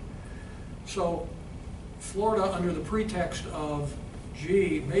stuff. So Florida, under the pretext of,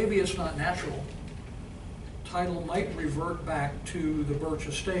 gee, maybe it's not natural, title might revert back to the Birch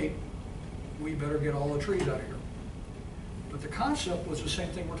estate, we better get all the trees out of here. But the concept was the same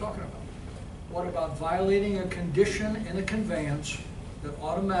thing we're talking about. What about violating a condition in a conveyance that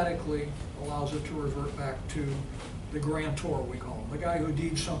automatically allows it to revert back to the grantor, we call him. The guy who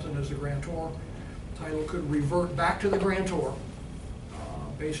deeds something as the grantor. Title could revert back to the grantor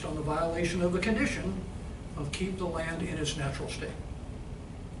based on the violation of the condition of keep the land in its natural state.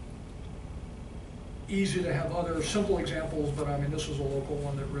 Easy to have other simple examples, but I mean, this is a local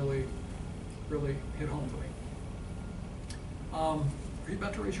one that really, really hit home for me. Are you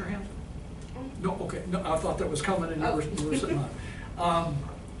about to raise your hand? No, okay, no, I thought that was coming and you were sitting on.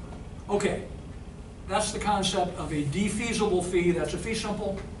 Okay, that's the concept of a defeasible fee. That's a fee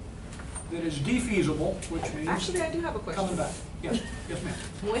simple that is defeasible, which means... Actually, I do have a question. Coming back. Yes, yes ma'am.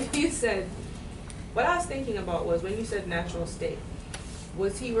 When you said, what I was thinking about was when you said natural state,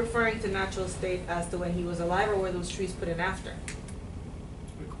 was he referring to natural state as to when he was alive, or were those trees put in after?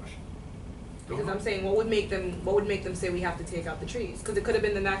 Good question. Because I'm saying, what would make them say we have to take out the trees? Because it could have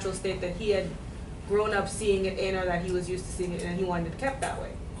been the natural state that he had grown up seeing it in, or that he was used to seeing it in, and he wanted it kept that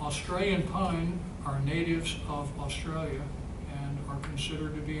way. Australian pine are natives of Australia and are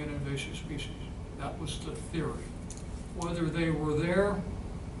considered to be an invasive species. That was the theory. Whether they were there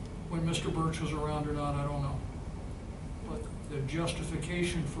when Mr. Birch was around or not, I don't know. But the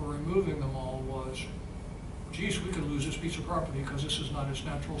justification for removing them all was, geez, we could lose this piece of property because this is not its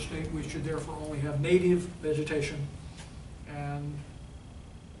natural state. We should therefore only have native vegetation and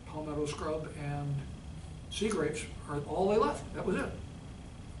palmetto scrub and sea grapes are all they left. That was it.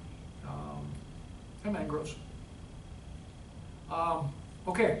 And mangroves.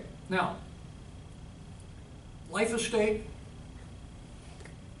 Okay, now, life estate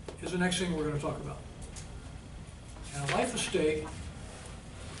is the next thing we're going to talk about. And a life estate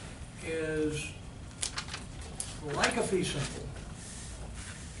is like a fee simple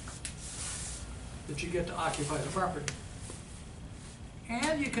that you get to occupy the property.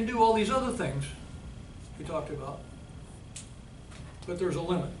 And you can do all these other things we talked about, but there's a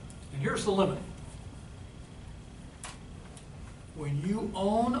limit. And here's the limit. When you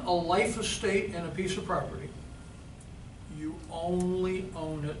own a life estate in a piece of property, you only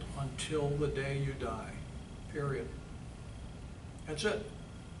own it until the day you die, period. That's it.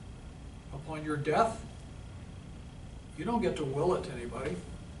 Upon your death, you don't get to will it to anybody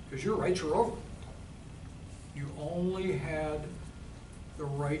because your rights are over. You only had the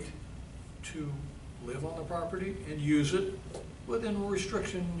right to live on the property and use it within a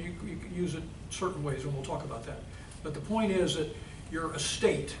restriction. You can use it certain ways, and we'll talk about that. But the point is that your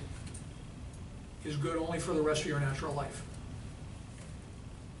estate is good only for the rest of your natural life.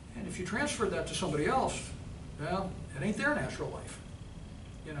 And if you transferred that to somebody else, well, it ain't their natural life.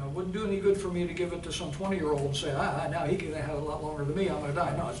 You know, it wouldn't do any good for me to give it to some 20-year-old and say, now he can have a lot longer than me, I'm going to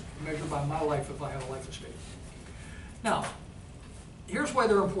die. No, it's measured by my life if I have a life estate. Now, here's why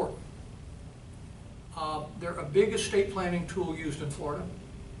they're important. They're a big estate planning tool used in Florida.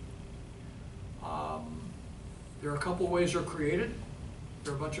 There are a couple ways they're created.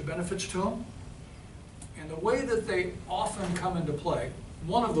 There are a bunch of benefits to them. And the way that they often come into play,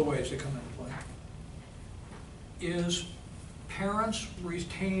 one of the ways they come into play, is parents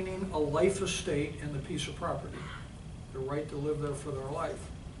retaining a life estate in the piece of property, the right to live there for their life,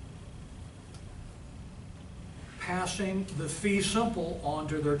 passing the fee simple on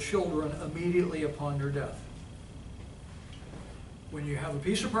to their children immediately upon their death. When you have a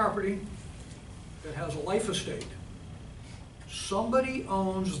piece of property that has a life estate, somebody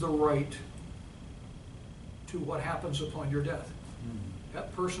owns the right to what happens upon your death.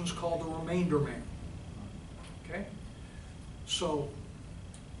 That person's called the remainder man. Okay? So,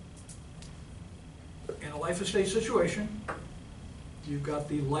 in a life estate situation, You've got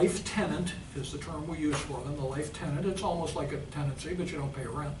the life tenant, is the term we use for them, the life tenant. It's almost like a tenancy, but you don't pay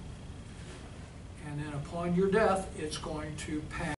rent. And then upon your death, it's going to pass